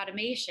creative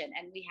automation.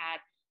 And we had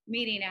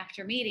meeting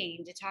after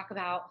meeting to talk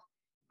about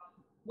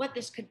what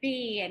this could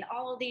be and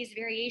all of these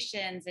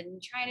variations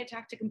and trying to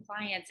talk to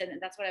compliance. And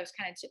that's what I was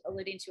kind of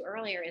alluding to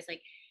earlier, is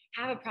like,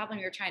 have a problem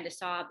you're trying to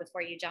solve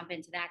before you jump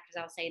into that.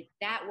 Because I'll say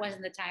that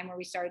wasn't the time where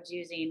we started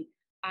using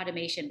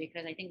automation,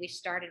 because I think we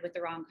started with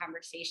the wrong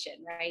conversation,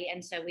 right?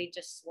 And so we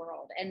just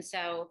swirled. And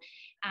so,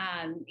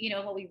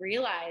 what we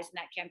realized in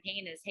that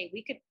campaign is, hey,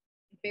 we could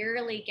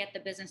barely get the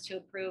business to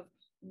approve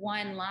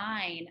one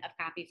line of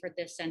copy for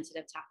this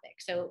sensitive topic.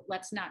 So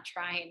let's not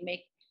try and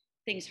make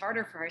things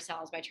harder for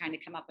ourselves by trying to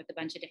come up with a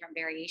bunch of different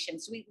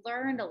variations. So we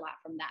learned a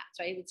lot from that.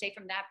 So I would say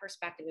from that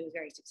perspective, it was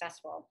very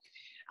successful.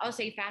 I'll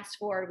say fast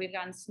forward, we've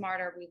gotten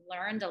smarter, we've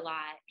learned a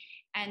lot.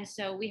 And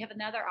so we have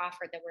another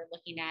offer that we're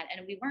looking at,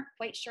 and we weren't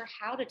quite sure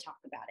how to talk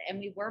about it. And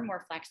we were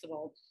more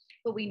flexible,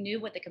 but we knew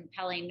what the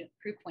compelling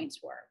proof points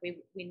were.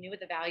 We knew what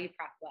the value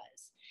prop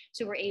was.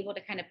 So we're able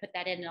to kind of put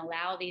that in and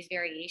allow these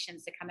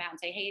variations to come out and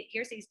say, hey,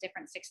 here's these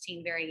different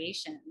 16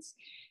 variations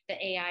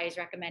that AI is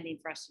recommending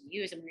for us to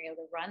use. And we're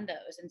able to run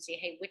those and see,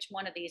 hey, which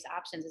one of these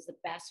options is the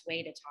best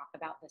way to talk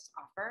about this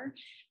offer?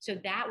 So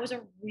that was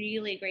a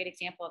really great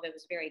example of it.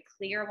 Was very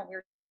clear what we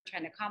were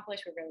trying to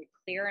accomplish. We're really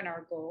clear in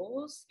our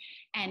goals,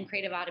 and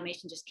creative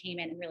automation just came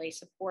in and really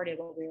supported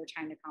what we were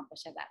trying to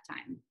accomplish at that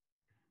time.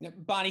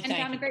 Bonnie, and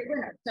thank found you. a great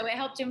winner. So it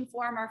helped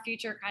inform our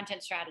future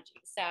content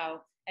strategy.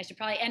 So I should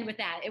probably end with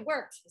that. It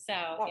worked. So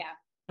yeah.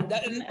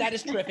 That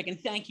is terrific. And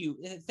thank you.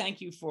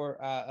 Thank you for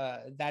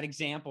that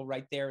example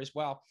right there as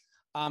well.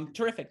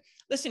 Terrific.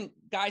 Listen,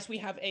 guys, we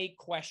have a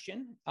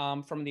question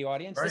from the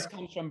audience. This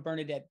comes from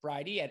Bernadette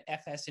Bridey at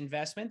FS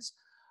Investments.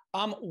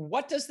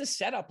 What does the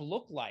setup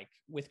look like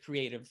with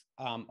creative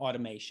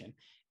automation?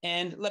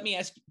 And let me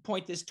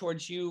point this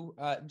towards you,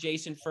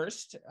 Jason,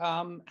 first.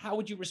 How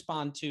would you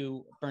respond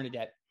to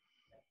Bernadette?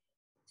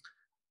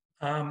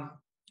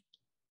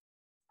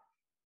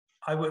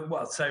 I would,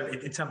 well, so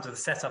in terms of the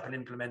setup and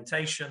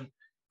implementation,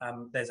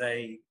 there's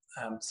a,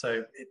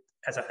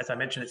 as I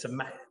mentioned, it's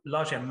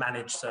largely a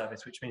managed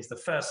service, which means the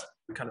first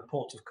kind of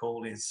port of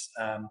call is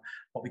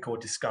what we call a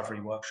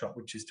discovery workshop,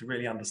 which is to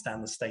really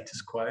understand the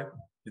status quo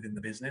within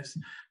the business.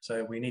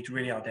 So we need to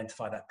really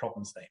identify that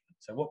problem statement.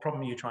 So what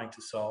problem are you trying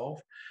to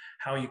solve?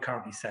 How are you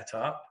currently set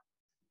up?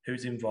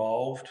 Who's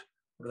involved?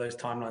 What do those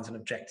timelines and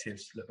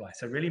objectives look like?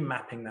 So really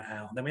mapping that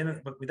out. Then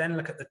we then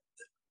look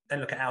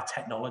at our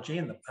technology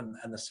and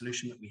the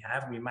solution that we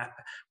have, and we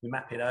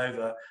map it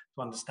over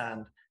to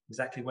understand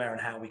exactly where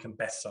and how we can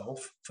best solve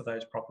for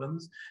those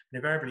problems. And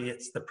invariably,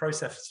 it's the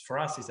process for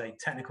us is a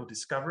technical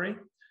discovery,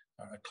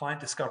 a client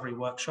discovery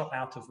workshop,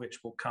 out of which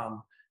will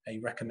come a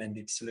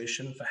recommended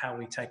solution for how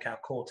we take our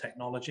core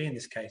technology, in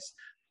this case,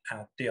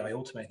 our DI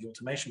Automate, the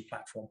automation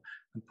platform,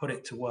 and put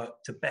it to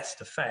work to best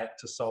effect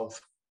to solve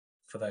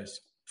for those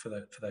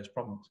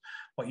problems.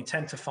 What you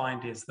tend to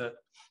find is that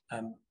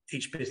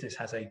each business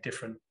has a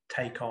different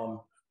take on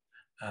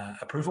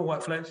approval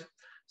workflows.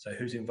 So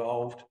who's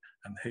involved,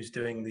 who's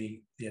doing the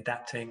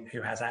adapting,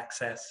 who has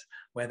access,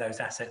 where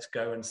those assets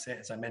go and sit.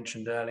 As I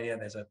mentioned earlier,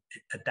 there's a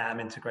DAM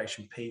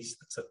integration piece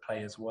that's at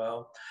play as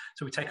well.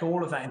 So we take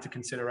all of that into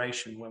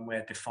consideration when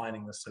we're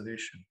defining the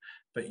solution.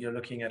 But you're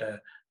looking at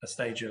a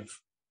stage of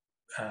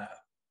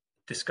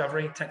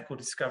discovery, technical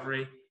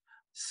discovery,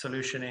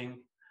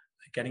 solutioning,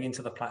 getting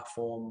into the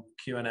platform,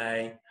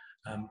 Q&A,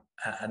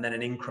 and then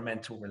an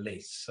incremental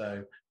release.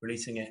 So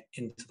releasing it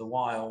into the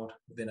wild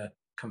within a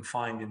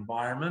confined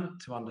environment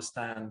to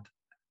understand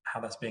how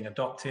that's being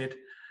adopted,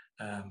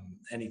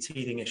 any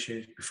teething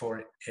issues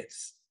before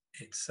it's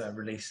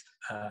released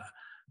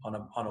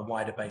on a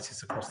wider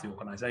basis across the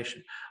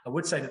organization. I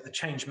would say that the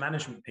change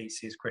management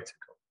piece is critical.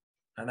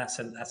 And that's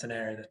an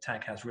area that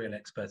TAG has real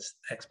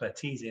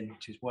expertise in,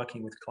 which is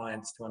working with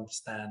clients to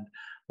understand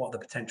what the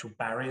potential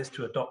barriers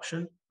to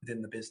adoption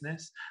within the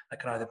business that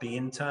can either be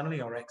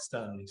internally or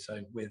externally. So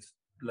with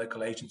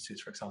local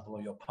agencies, for example,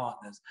 or your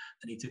partners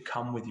that need to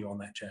come with you on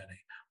that journey,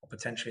 or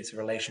potentially it's a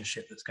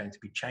relationship that's going to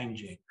be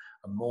changing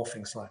and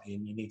morphing slightly,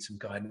 and you need some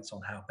guidance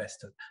on how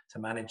best to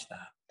manage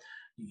that.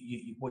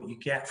 What you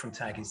get from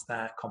TAG is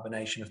that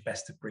combination of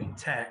best of breed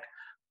tech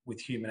with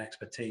human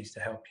expertise to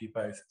help you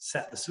both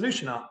set the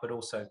solution up, but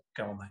also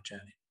go on that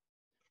journey.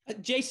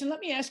 Jason, let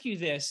me ask you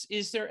this.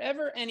 Is there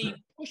ever any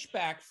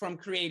pushback from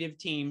creative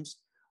teams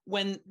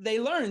when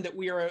they learn that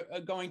we are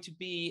going to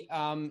be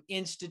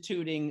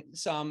instituting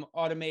some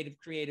automated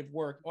creative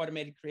work?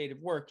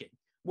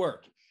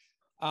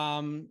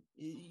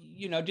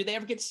 You know, do they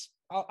ever get,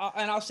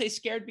 and I'll say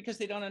scared because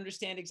they don't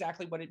understand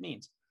exactly what it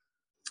means?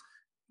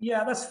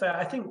 Yeah, that's fair.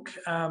 I think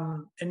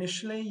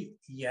initially,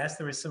 yes,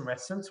 there is some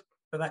reticence,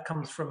 but that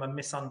comes from a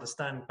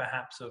misunderstanding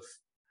perhaps of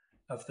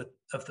the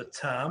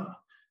term.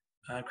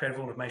 Creative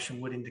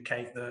automation would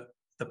indicate that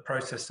the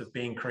process of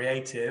being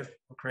creative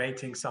or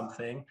creating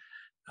something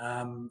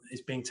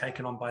is being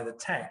taken on by the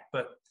tech,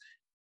 but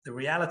the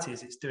reality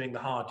is it's doing the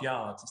hard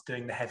yards, it's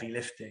doing the heavy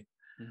lifting.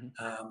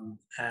 Mm-hmm.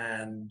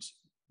 And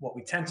what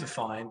we tend to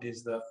find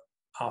is that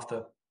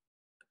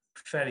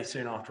fairly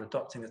soon after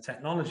adopting the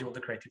technology, what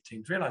the creative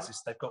teams realize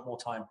is they've got more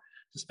time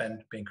to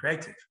spend being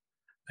creative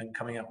and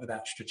coming up with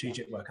that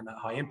strategic work and that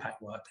high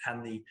impact work,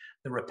 and the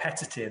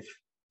repetitive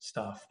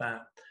stuff,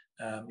 that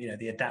you know,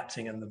 the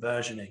adapting and the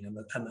versioning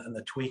and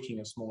the tweaking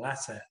of small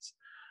assets,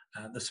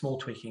 the small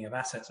tweaking of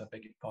assets, I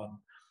beg your pardon,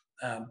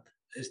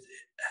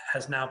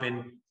 has now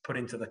been put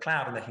into the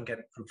cloud, and they can get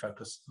and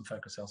focus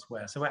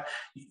elsewhere. So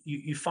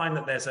you find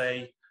that there's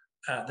a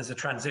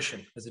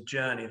transition, there's a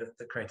journey that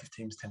the creative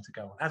teams tend to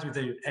go on, as we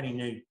do any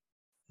new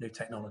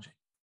technology.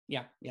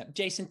 Yeah.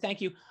 Jason,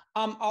 thank you.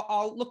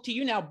 I'll look to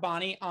you now,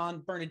 Bonnie,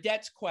 on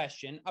Bernadette's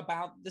question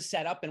about the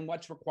setup and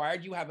what's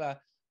required. You have a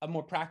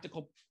more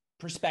practical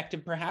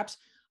perspective, perhaps.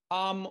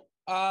 How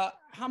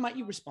might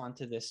you respond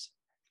to this?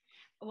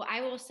 Well,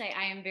 I will say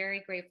I am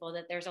very grateful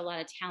that there's a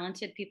lot of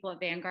talented people at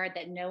Vanguard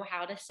that know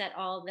how to set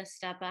all this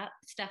stuff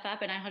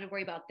up, and I don't have to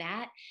worry about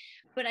that.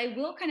 But I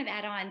will kind of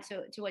add on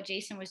to what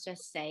Jason was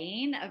just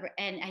saying,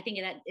 and I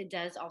think that it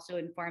does also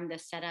inform the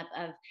setup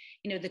of,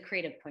 you know, the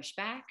creative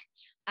pushback.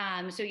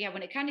 So yeah,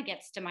 when it kind of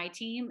gets to my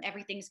team,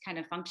 everything's kind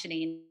of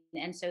functioning.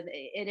 And so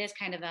it is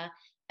kind of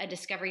a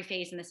discovery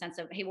phase in the sense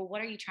of, hey, well, what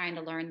are you trying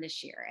to learn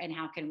this year and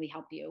how can we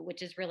help you,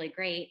 which is really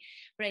great.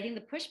 But I think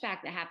the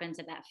pushback that happens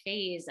at that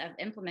phase of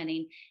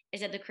implementing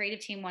is that the creative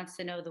team wants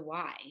to know the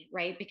why,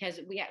 right? Because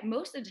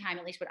most of the time,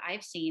 at least what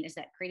I've seen, is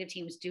that creative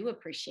teams do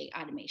appreciate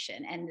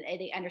automation and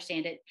they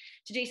understand it,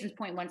 to Jason's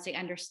point, once they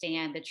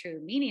understand the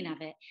true meaning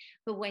of it.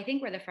 But I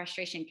think where the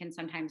frustration can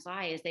sometimes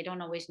lie is they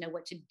don't always know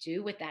what to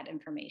do with that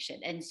information.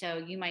 And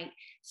so you might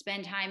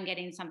spend time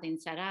getting something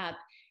set up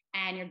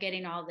and you're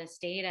getting all this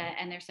data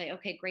and they're saying,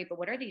 okay, great, but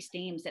what are these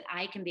themes that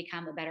I can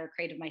become a better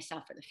creative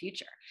myself for the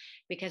future?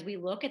 Because we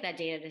look at that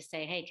data to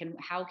say, hey,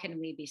 how can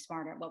we be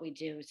smarter at what we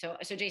do? So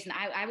Jason,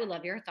 I would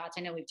love your thoughts.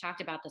 I know we've talked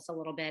about this a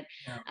little bit.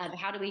 Yeah.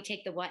 How do we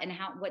take the what and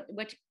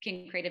what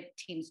can creative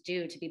teams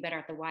do to be better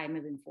at the why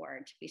moving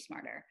forward, to be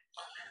smarter?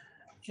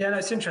 Yeah, no,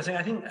 it's interesting.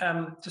 I think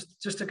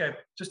just to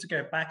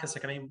go back a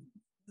second, I mean,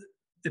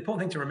 the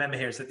important thing to remember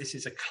here is that this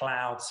is a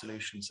cloud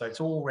solution. So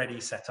it's already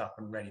set up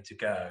and ready to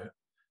go.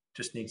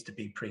 Just needs to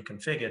be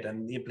pre-configured,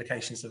 and the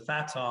implications of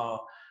that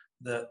are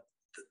that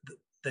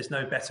there's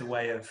no better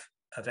way of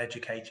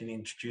educating,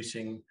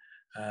 introducing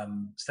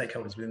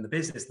stakeholders within the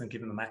business than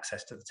giving them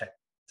access to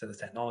the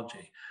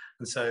technology.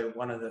 And so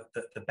one of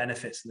the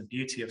benefits and the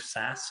beauty of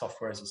SaaS,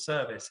 software as a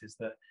service, is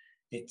that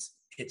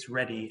it's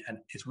ready and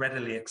it's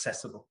readily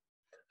accessible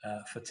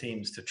for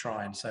teams to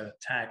try. And so at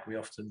TAG, we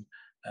often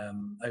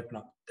open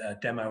up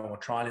demo or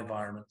trial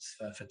environments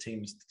for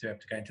teams to be able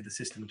to go into the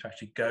system and to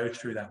actually go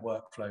through that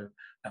workflow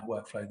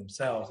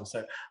themselves. And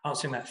so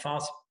answering that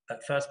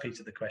first piece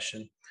of the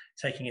question,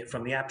 taking it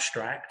from the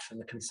abstract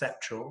and the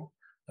conceptual,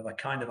 of I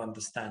kind of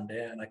understand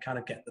it and I kind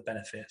of get the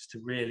benefits,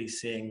 to really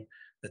seeing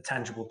the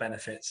tangible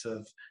benefits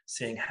of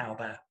seeing how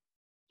that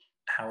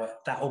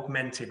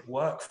augmented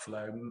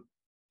workflow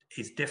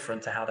is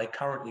different to how they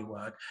currently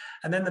work.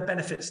 And then the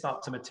benefits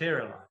start to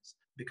materialize,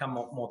 become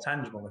more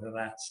tangible, whether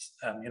that's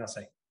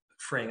say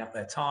freeing up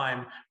their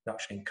time,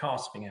 reduction in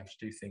costs, being able to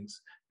do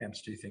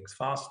things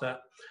faster.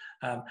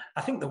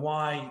 I think the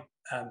why,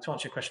 to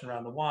answer your question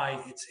around the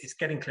why, it's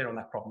getting clear on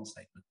that problem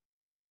statement,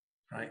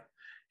 right?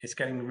 It's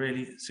getting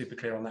really super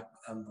clear on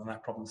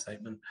that problem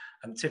statement.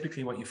 And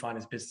typically, what you find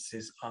is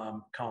businesses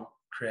can't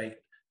create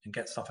and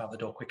get stuff out the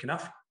door quick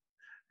enough,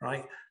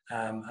 right?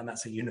 And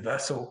that's a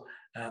universal.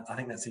 I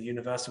think that's a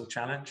universal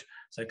challenge.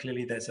 So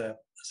clearly there's a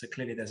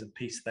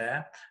piece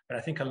there, but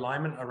I think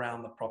alignment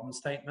around the problem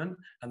statement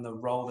and the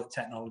role that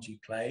technology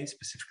plays,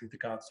 specifically with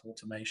regards to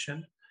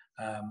automation,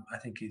 I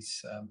think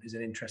is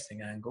an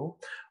interesting angle.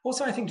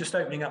 Also, I think just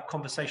opening up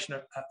conversation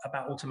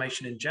about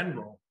automation in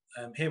general.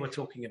 Here we're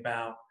talking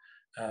about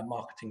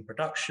marketing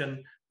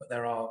production, but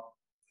there are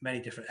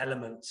many different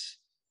elements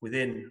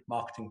within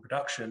marketing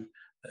production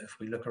that if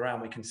we look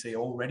around, we can see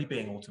already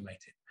being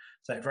automated.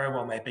 So it very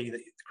well may be that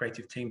the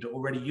creative teams are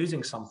already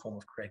using some form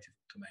of creative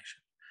automation,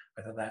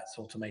 whether that's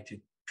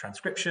automated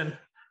transcription,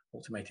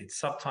 automated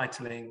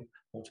subtitling,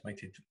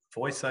 automated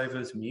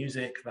voiceovers,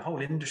 music. The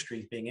whole industry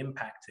is being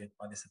impacted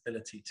by this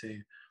ability to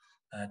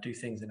do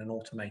things in an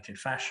automated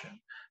fashion.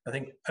 I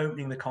think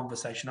opening the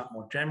conversation up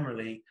more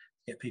generally,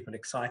 get people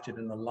excited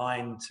and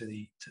aligned to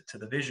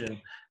the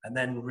vision, and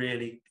then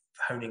really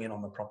honing in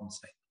on the problem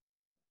statement.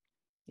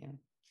 Yeah.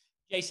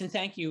 Jason,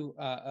 thank you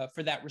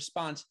for that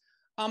response.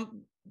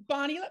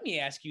 Bonnie, let me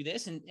ask you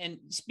this, and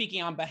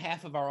speaking on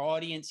behalf of our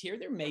audience here,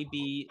 there may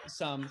be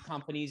some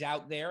companies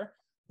out there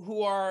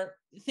who are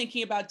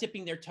thinking about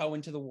dipping their toe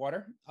into the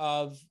water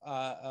of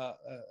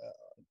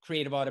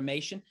creative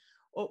automation.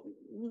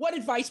 What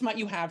advice might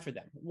you have for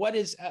them?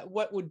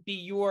 What would be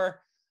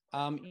your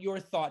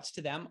thoughts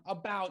to them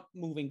about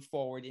moving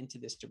forward into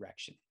this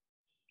direction?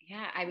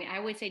 Yeah, I mean, I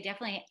would say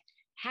definitely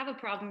have a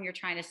problem you're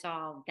trying to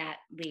solve that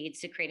leads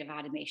to creative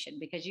automation,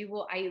 because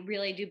I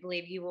really do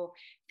believe you will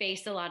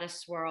face a lot of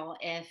swirl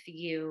if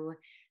you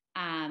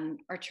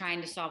are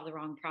trying to solve the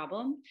wrong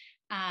problem.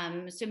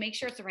 So make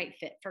sure it's the right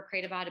fit for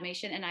creative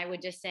automation. And I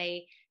would just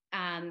say,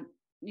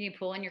 you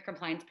pull in your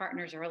compliance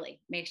partners early,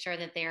 make sure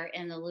that they're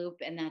in the loop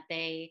and that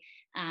they,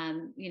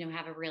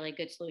 have a really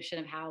good solution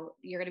of how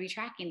you're going to be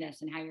tracking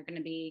this and how you're going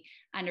to be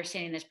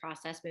understanding this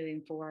process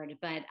moving forward.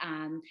 But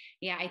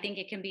I think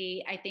it can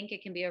be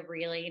a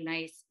really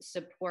nice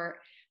support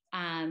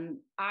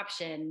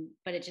option,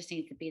 but it just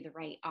needs to be the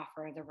right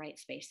offer, the right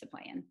space to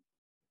play in.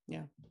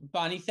 Yeah.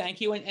 Bonnie, thank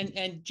you.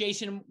 And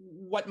Jason,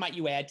 what might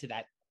you add to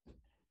that?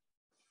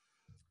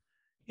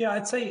 Yeah,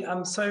 I'd say,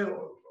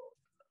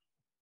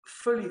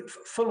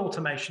 full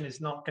automation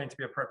is not going to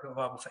be appropriate or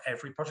viable for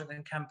every project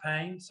and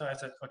campaign. So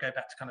as I go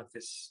back to kind of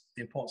the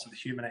importance of the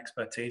human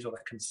expertise or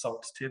that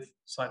consultative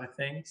side of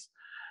things,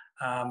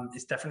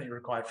 it's definitely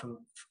required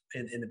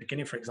in the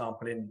beginning, for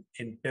example,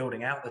 in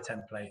building out the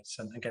templates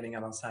and getting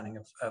an understanding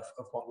of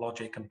what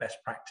logic and best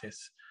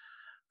practice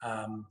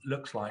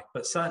looks like.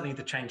 But certainly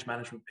the change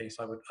management piece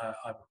I would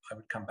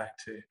come back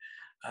to.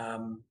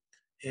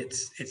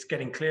 It's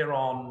getting clear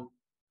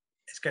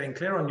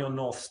on your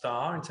North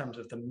Star in terms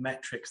of the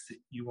metrics that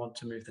you want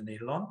to move the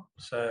needle on.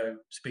 So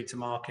speed to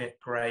market,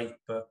 great,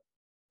 but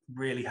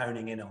really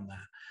honing in on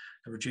that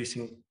and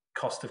reducing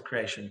cost of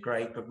creation,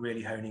 great, but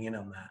really honing in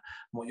on that.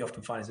 And what you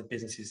often find is that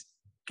businesses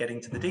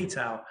getting to the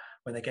detail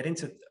when they get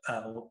into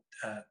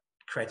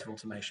creative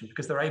automation,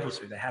 because they're able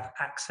to, they have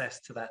access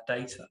to that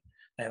data,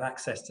 they have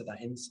access to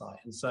that insight.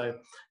 And so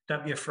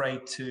don't be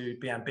afraid to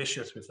be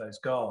ambitious with those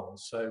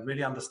goals. So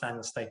really understand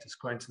the status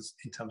quo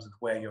in terms of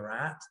where you're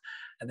at,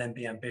 and then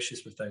be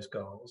ambitious with those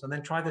goals. And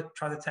then try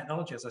the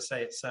technology. As I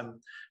say, it's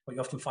what you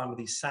often find with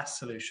these SaaS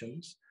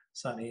solutions,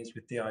 certainly is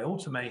with DI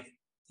Automate,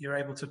 you're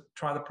able to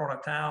try the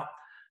product out,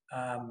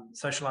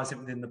 socialize it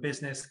within the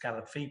business,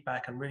 gather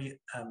feedback, and really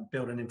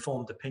build an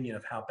informed opinion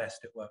of how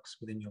best it works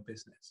within your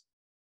business.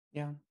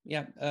 Yeah.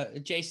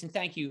 Jason,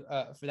 thank you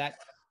for that.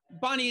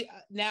 Bonnie,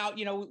 now,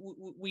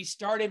 we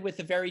started with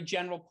a very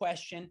general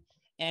question,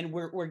 and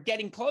we're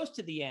getting close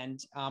to the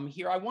end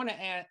here. I want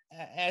to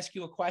ask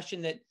you a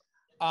question that,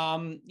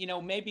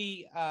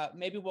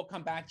 maybe we'll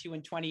come back to you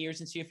in 20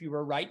 years and see if you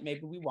were right.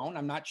 Maybe we won't.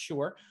 I'm not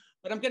sure.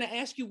 But I'm going to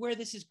ask you where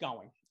this is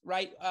going,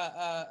 right?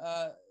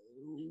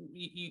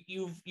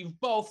 You've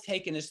both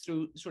taken us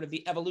through sort of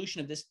the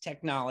evolution of this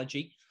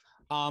technology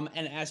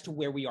and as to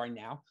where we are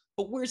now.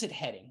 But where's it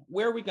heading?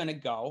 Where are we going to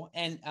go?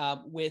 And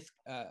with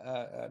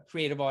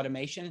creative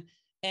automation,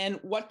 and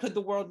what could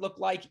the world look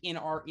like in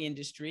our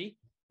industry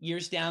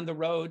years down the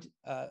road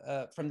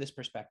from this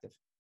perspective?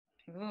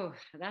 Oh,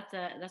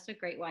 that's a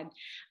great one.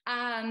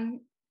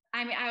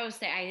 I would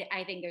say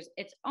I think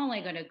it's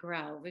only going to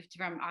grow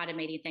from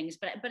automating things,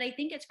 but I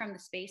think it's from the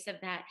space of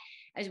that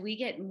as we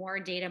get more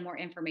data, more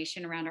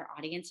information around our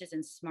audiences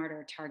and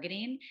smarter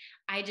targeting.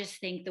 I just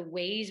think the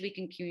ways we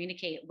can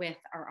communicate with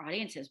our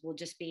audiences will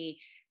just be,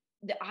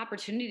 the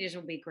opportunities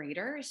will be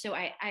greater. So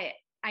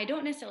I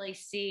don't necessarily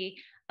see,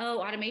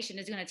 automation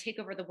is going to take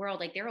over the world.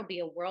 Like there will be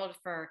a world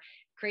for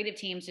creative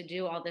teams to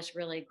do all this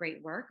really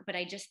great work. But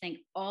I just think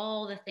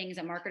all the things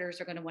that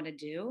marketers are going to want to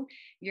do,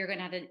 you're going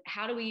to have to,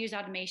 how do we use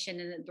automation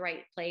in the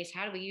right place?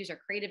 How do we use our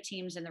creative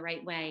teams in the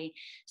right way?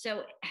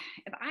 So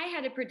if I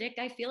had to predict,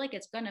 I feel like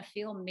it's going to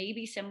feel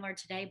maybe similar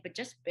today, but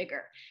just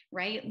bigger,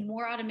 right?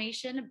 More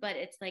automation, but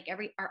it's like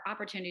our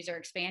opportunities are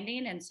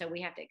expanding. And so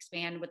we have to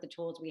expand with the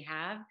tools we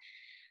have.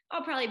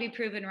 I'll probably be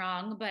proven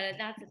wrong, but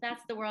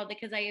that's the world,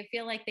 because I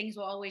feel like things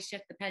will always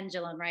shift the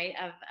pendulum, right,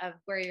 of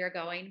where you're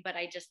going. But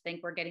I just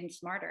think we're getting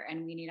smarter,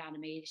 and we need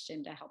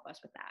automation to help us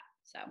with that.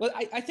 So, well,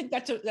 I think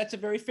that's a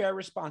very fair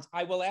response.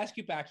 I will ask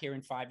you back here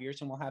in 5 years,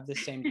 and we'll have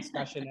this same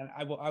discussion. And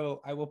I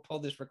will pull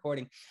this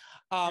recording.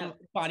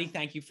 Bonnie,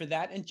 thank you for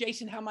that. And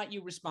Jason, how might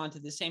you respond to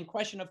the same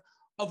question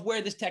of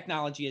where this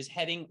technology is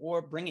heading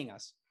or bringing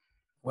us?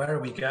 Where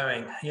are we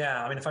going?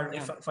 Yeah, I mean,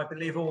 if I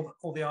believe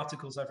all the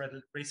articles I've read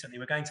recently,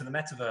 we're going to the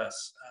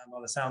metaverse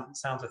on the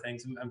sounds of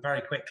things, and very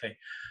quickly.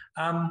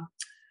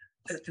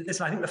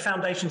 Listen, I think the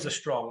foundations are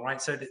strong,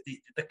 right? So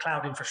the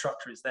cloud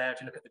infrastructure is there. If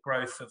you look at the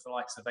growth of the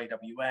likes of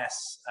AWS,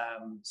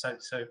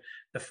 so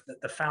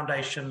the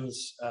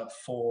foundations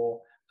for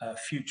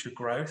future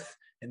growth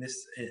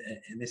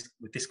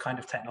with this kind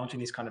of technology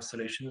and these kind of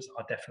solutions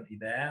are definitely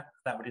there.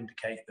 That would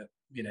indicate that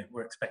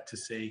we're expect to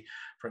see,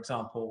 for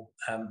example,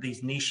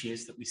 these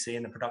niches that we see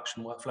in the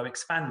production workflow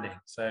expanding.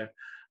 So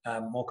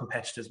more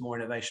competitors, more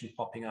innovation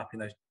popping up in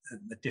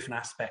the different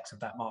aspects of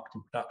that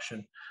marketing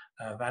production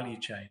value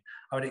chain.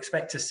 I would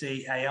expect to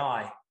see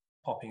AI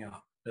popping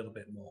up a little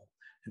bit more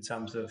in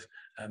terms of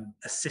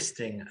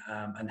assisting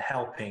and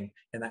helping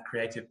in that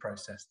creative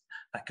process.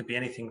 That could be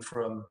anything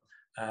from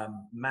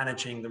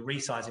managing the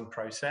resizing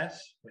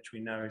process, which we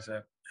know is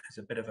a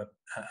bit of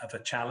a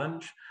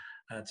challenge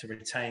to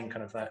retain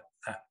kind of that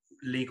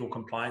legal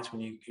compliance when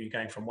you're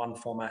going from one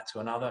format to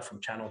another, from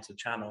channel to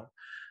channel,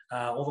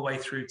 all the way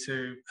through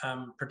to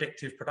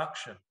predictive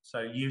production.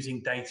 So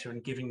using data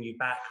and giving you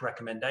back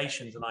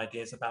recommendations and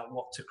ideas about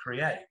what to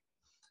create,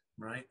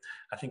 right?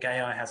 I think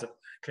AI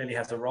clearly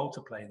has a role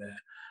to play there.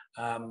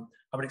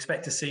 I would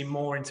expect to see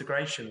more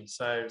integration.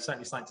 So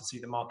certainly starting to see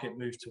the market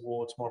move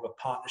towards more of a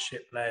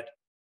partnership-led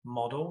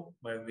model,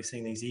 where we're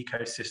seeing these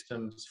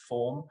ecosystems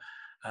form,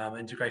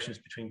 integrations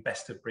between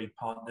best-of-breed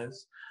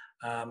partners.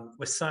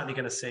 We're certainly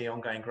going to see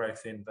ongoing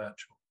growth in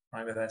virtual,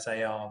 right? Whether that's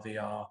AR,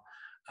 VR,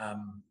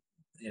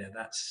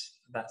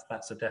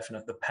 that's a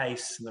definite. The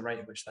pace and the rate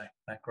at which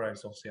that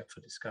grows, obviously up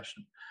for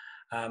discussion.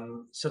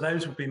 So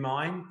those would be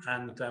mine,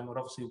 and would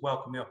obviously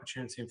welcome the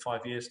opportunity in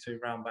 5 years to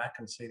round back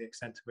and see the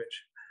extent to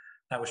which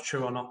that was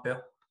true or not,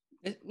 Bill.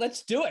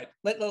 Let's do it.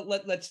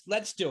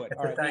 Let's do it.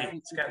 All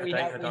right.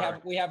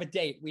 We have a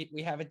date.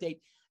 We have a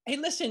date. Hey,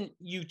 listen,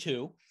 you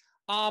two.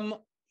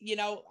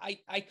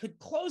 I could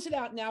close it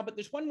out now, but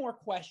there's one more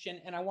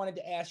question, and I wanted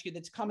to ask you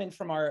that's come in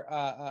from our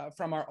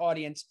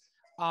audience.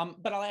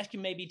 But I'll ask you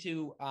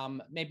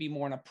maybe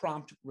more in a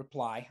prompt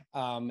reply,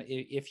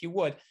 if you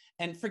would.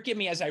 And forgive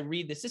me as I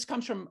read this. This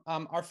comes from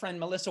our friend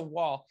Melissa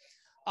Wall.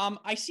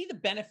 I see the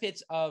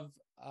benefits of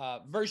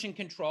version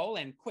control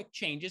and quick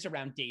changes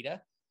around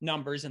data,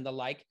 numbers, and the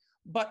like.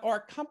 But are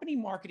company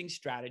marketing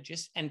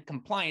strategists and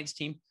compliance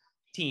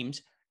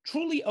teams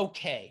truly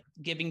okay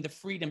giving the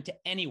freedom to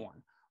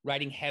anyone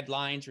writing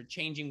headlines or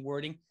changing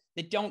wording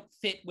that don't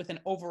fit with an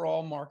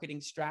overall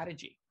marketing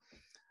strategy?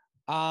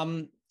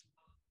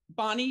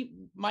 Bonnie,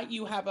 might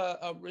you have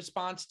a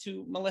response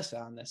to Melissa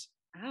on this?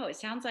 Oh, it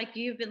sounds like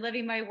you've been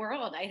living my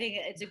world. I think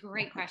it's a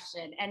great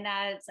question. And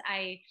that's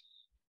why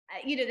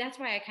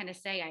I kind of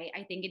say,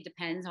 I think it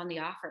depends on the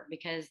offer,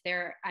 because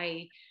there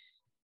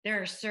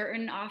are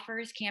certain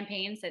offers,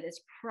 campaigns that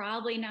is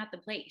probably not the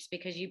place,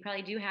 because you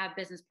probably do have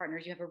business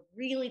partners. You have a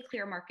really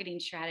clear marketing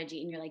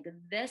strategy and you're like,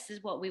 this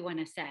is what we want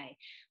to say.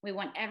 We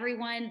want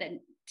everyone to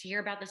hear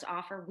about this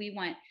offer. We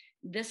want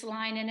this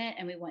line in it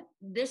and we want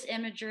this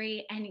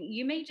imagery. And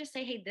you may just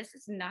say, hey, this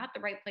is not the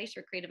right place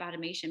for creative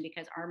automation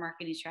because our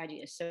marketing strategy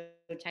is so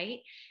tight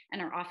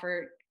and our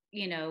offer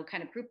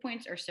kind of proof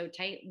points are so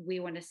tight. We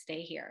want to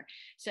stay here.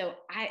 So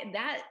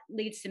that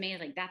leads to me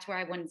like, that's where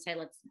I wouldn't say,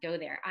 let's go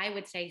there. I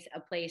would say a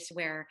place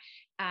where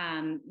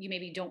you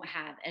maybe don't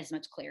have as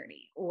much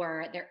clarity,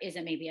 or there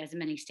isn't maybe as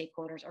many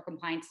stakeholders, or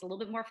compliance is a little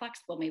bit more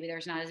flexible. Maybe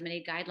there's not as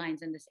many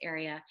guidelines in this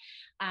area.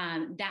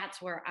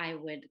 That's where I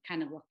would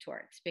kind of look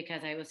towards,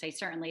 because I would say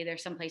certainly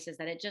there's some places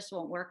that it just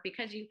won't work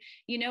because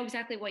you know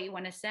exactly what you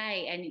want to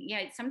say. And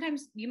yeah,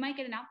 sometimes you might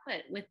get an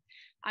output with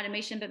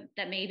automation, but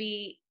that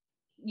maybe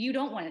you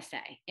don't want to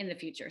say in the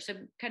future. So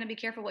kind of be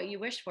careful what you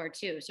wish for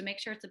too. So make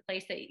sure it's a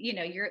place that,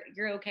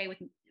 you're okay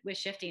with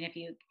shifting if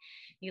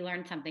you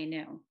learn something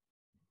new.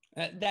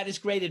 That is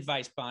great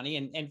advice, Bonnie.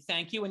 And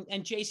thank you.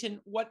 And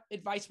Jason, what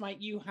advice might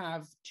you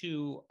have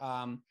to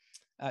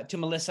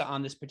Melissa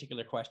on this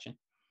particular question?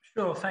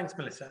 Sure. Thanks,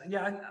 Melissa.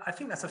 Yeah, I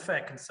think that's a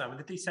fair concern.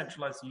 With the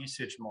decentralized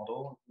usage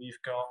model,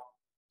 you've got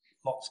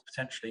lots,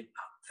 potentially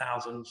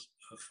thousands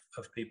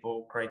of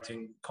people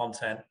creating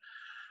content.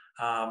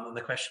 And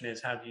the question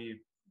is,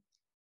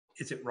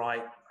 is it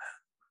right?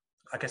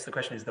 I guess the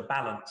question is the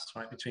balance,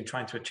 right, between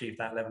trying to achieve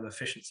that level of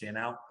efficiency and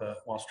output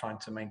whilst trying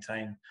to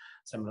maintain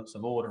semblance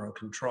of order and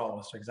control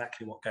as to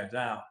exactly what goes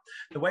out.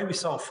 The way we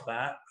solve for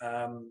that,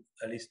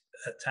 at least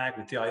at TAG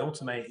with DI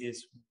Automate,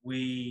 is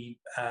we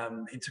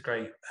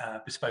integrate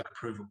bespoke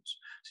approvals.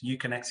 So you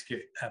can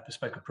execute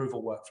bespoke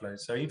approval workflows.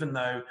 So even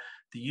though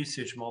the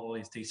usage model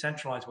is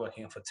decentralized,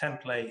 working off a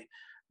template,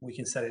 we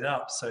can set it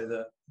up so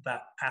that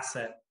that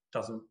asset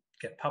doesn't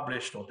get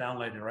published or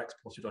downloaded or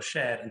exported or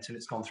shared until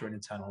it's gone through an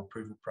internal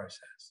approval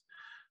process.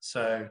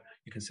 So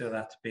you consider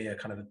that to be a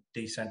kind of a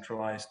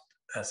decentralized,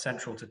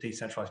 central to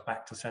decentralized,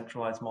 back to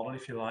centralized model,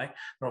 if you like.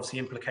 There are obviously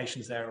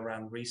implications there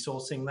around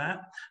resourcing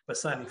that, but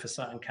certainly for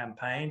certain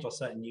campaigns or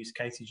certain use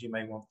cases, you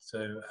may want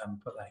to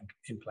put that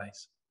in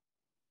place.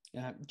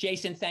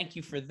 Jason, thank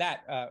you for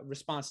that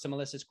response to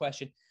Melissa's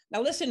question.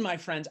 Now, listen, my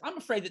friends, I'm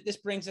afraid that this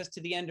brings us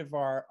to the end of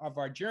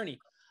our journey.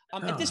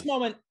 At this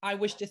moment, I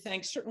wish to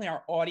thank certainly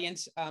our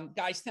audience.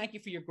 Guys, thank you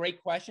for your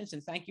great questions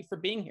and thank you for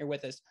being here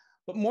with us.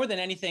 But more than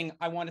anything,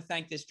 I want to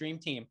thank this dream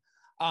team.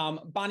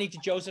 Bonnie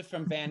DiJoseph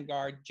from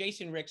Vanguard,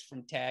 Jason Ricks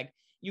from TAG.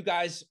 You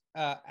guys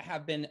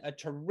have been a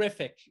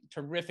terrific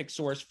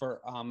source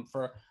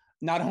for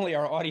not only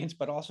our audience,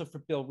 but also for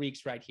Bill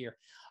Reeks right here.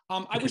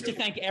 I wish to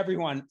thank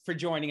everyone for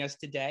joining us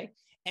today,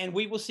 and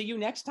we will see you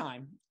next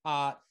time.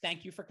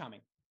 Thank you for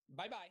coming.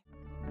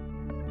 Bye-bye.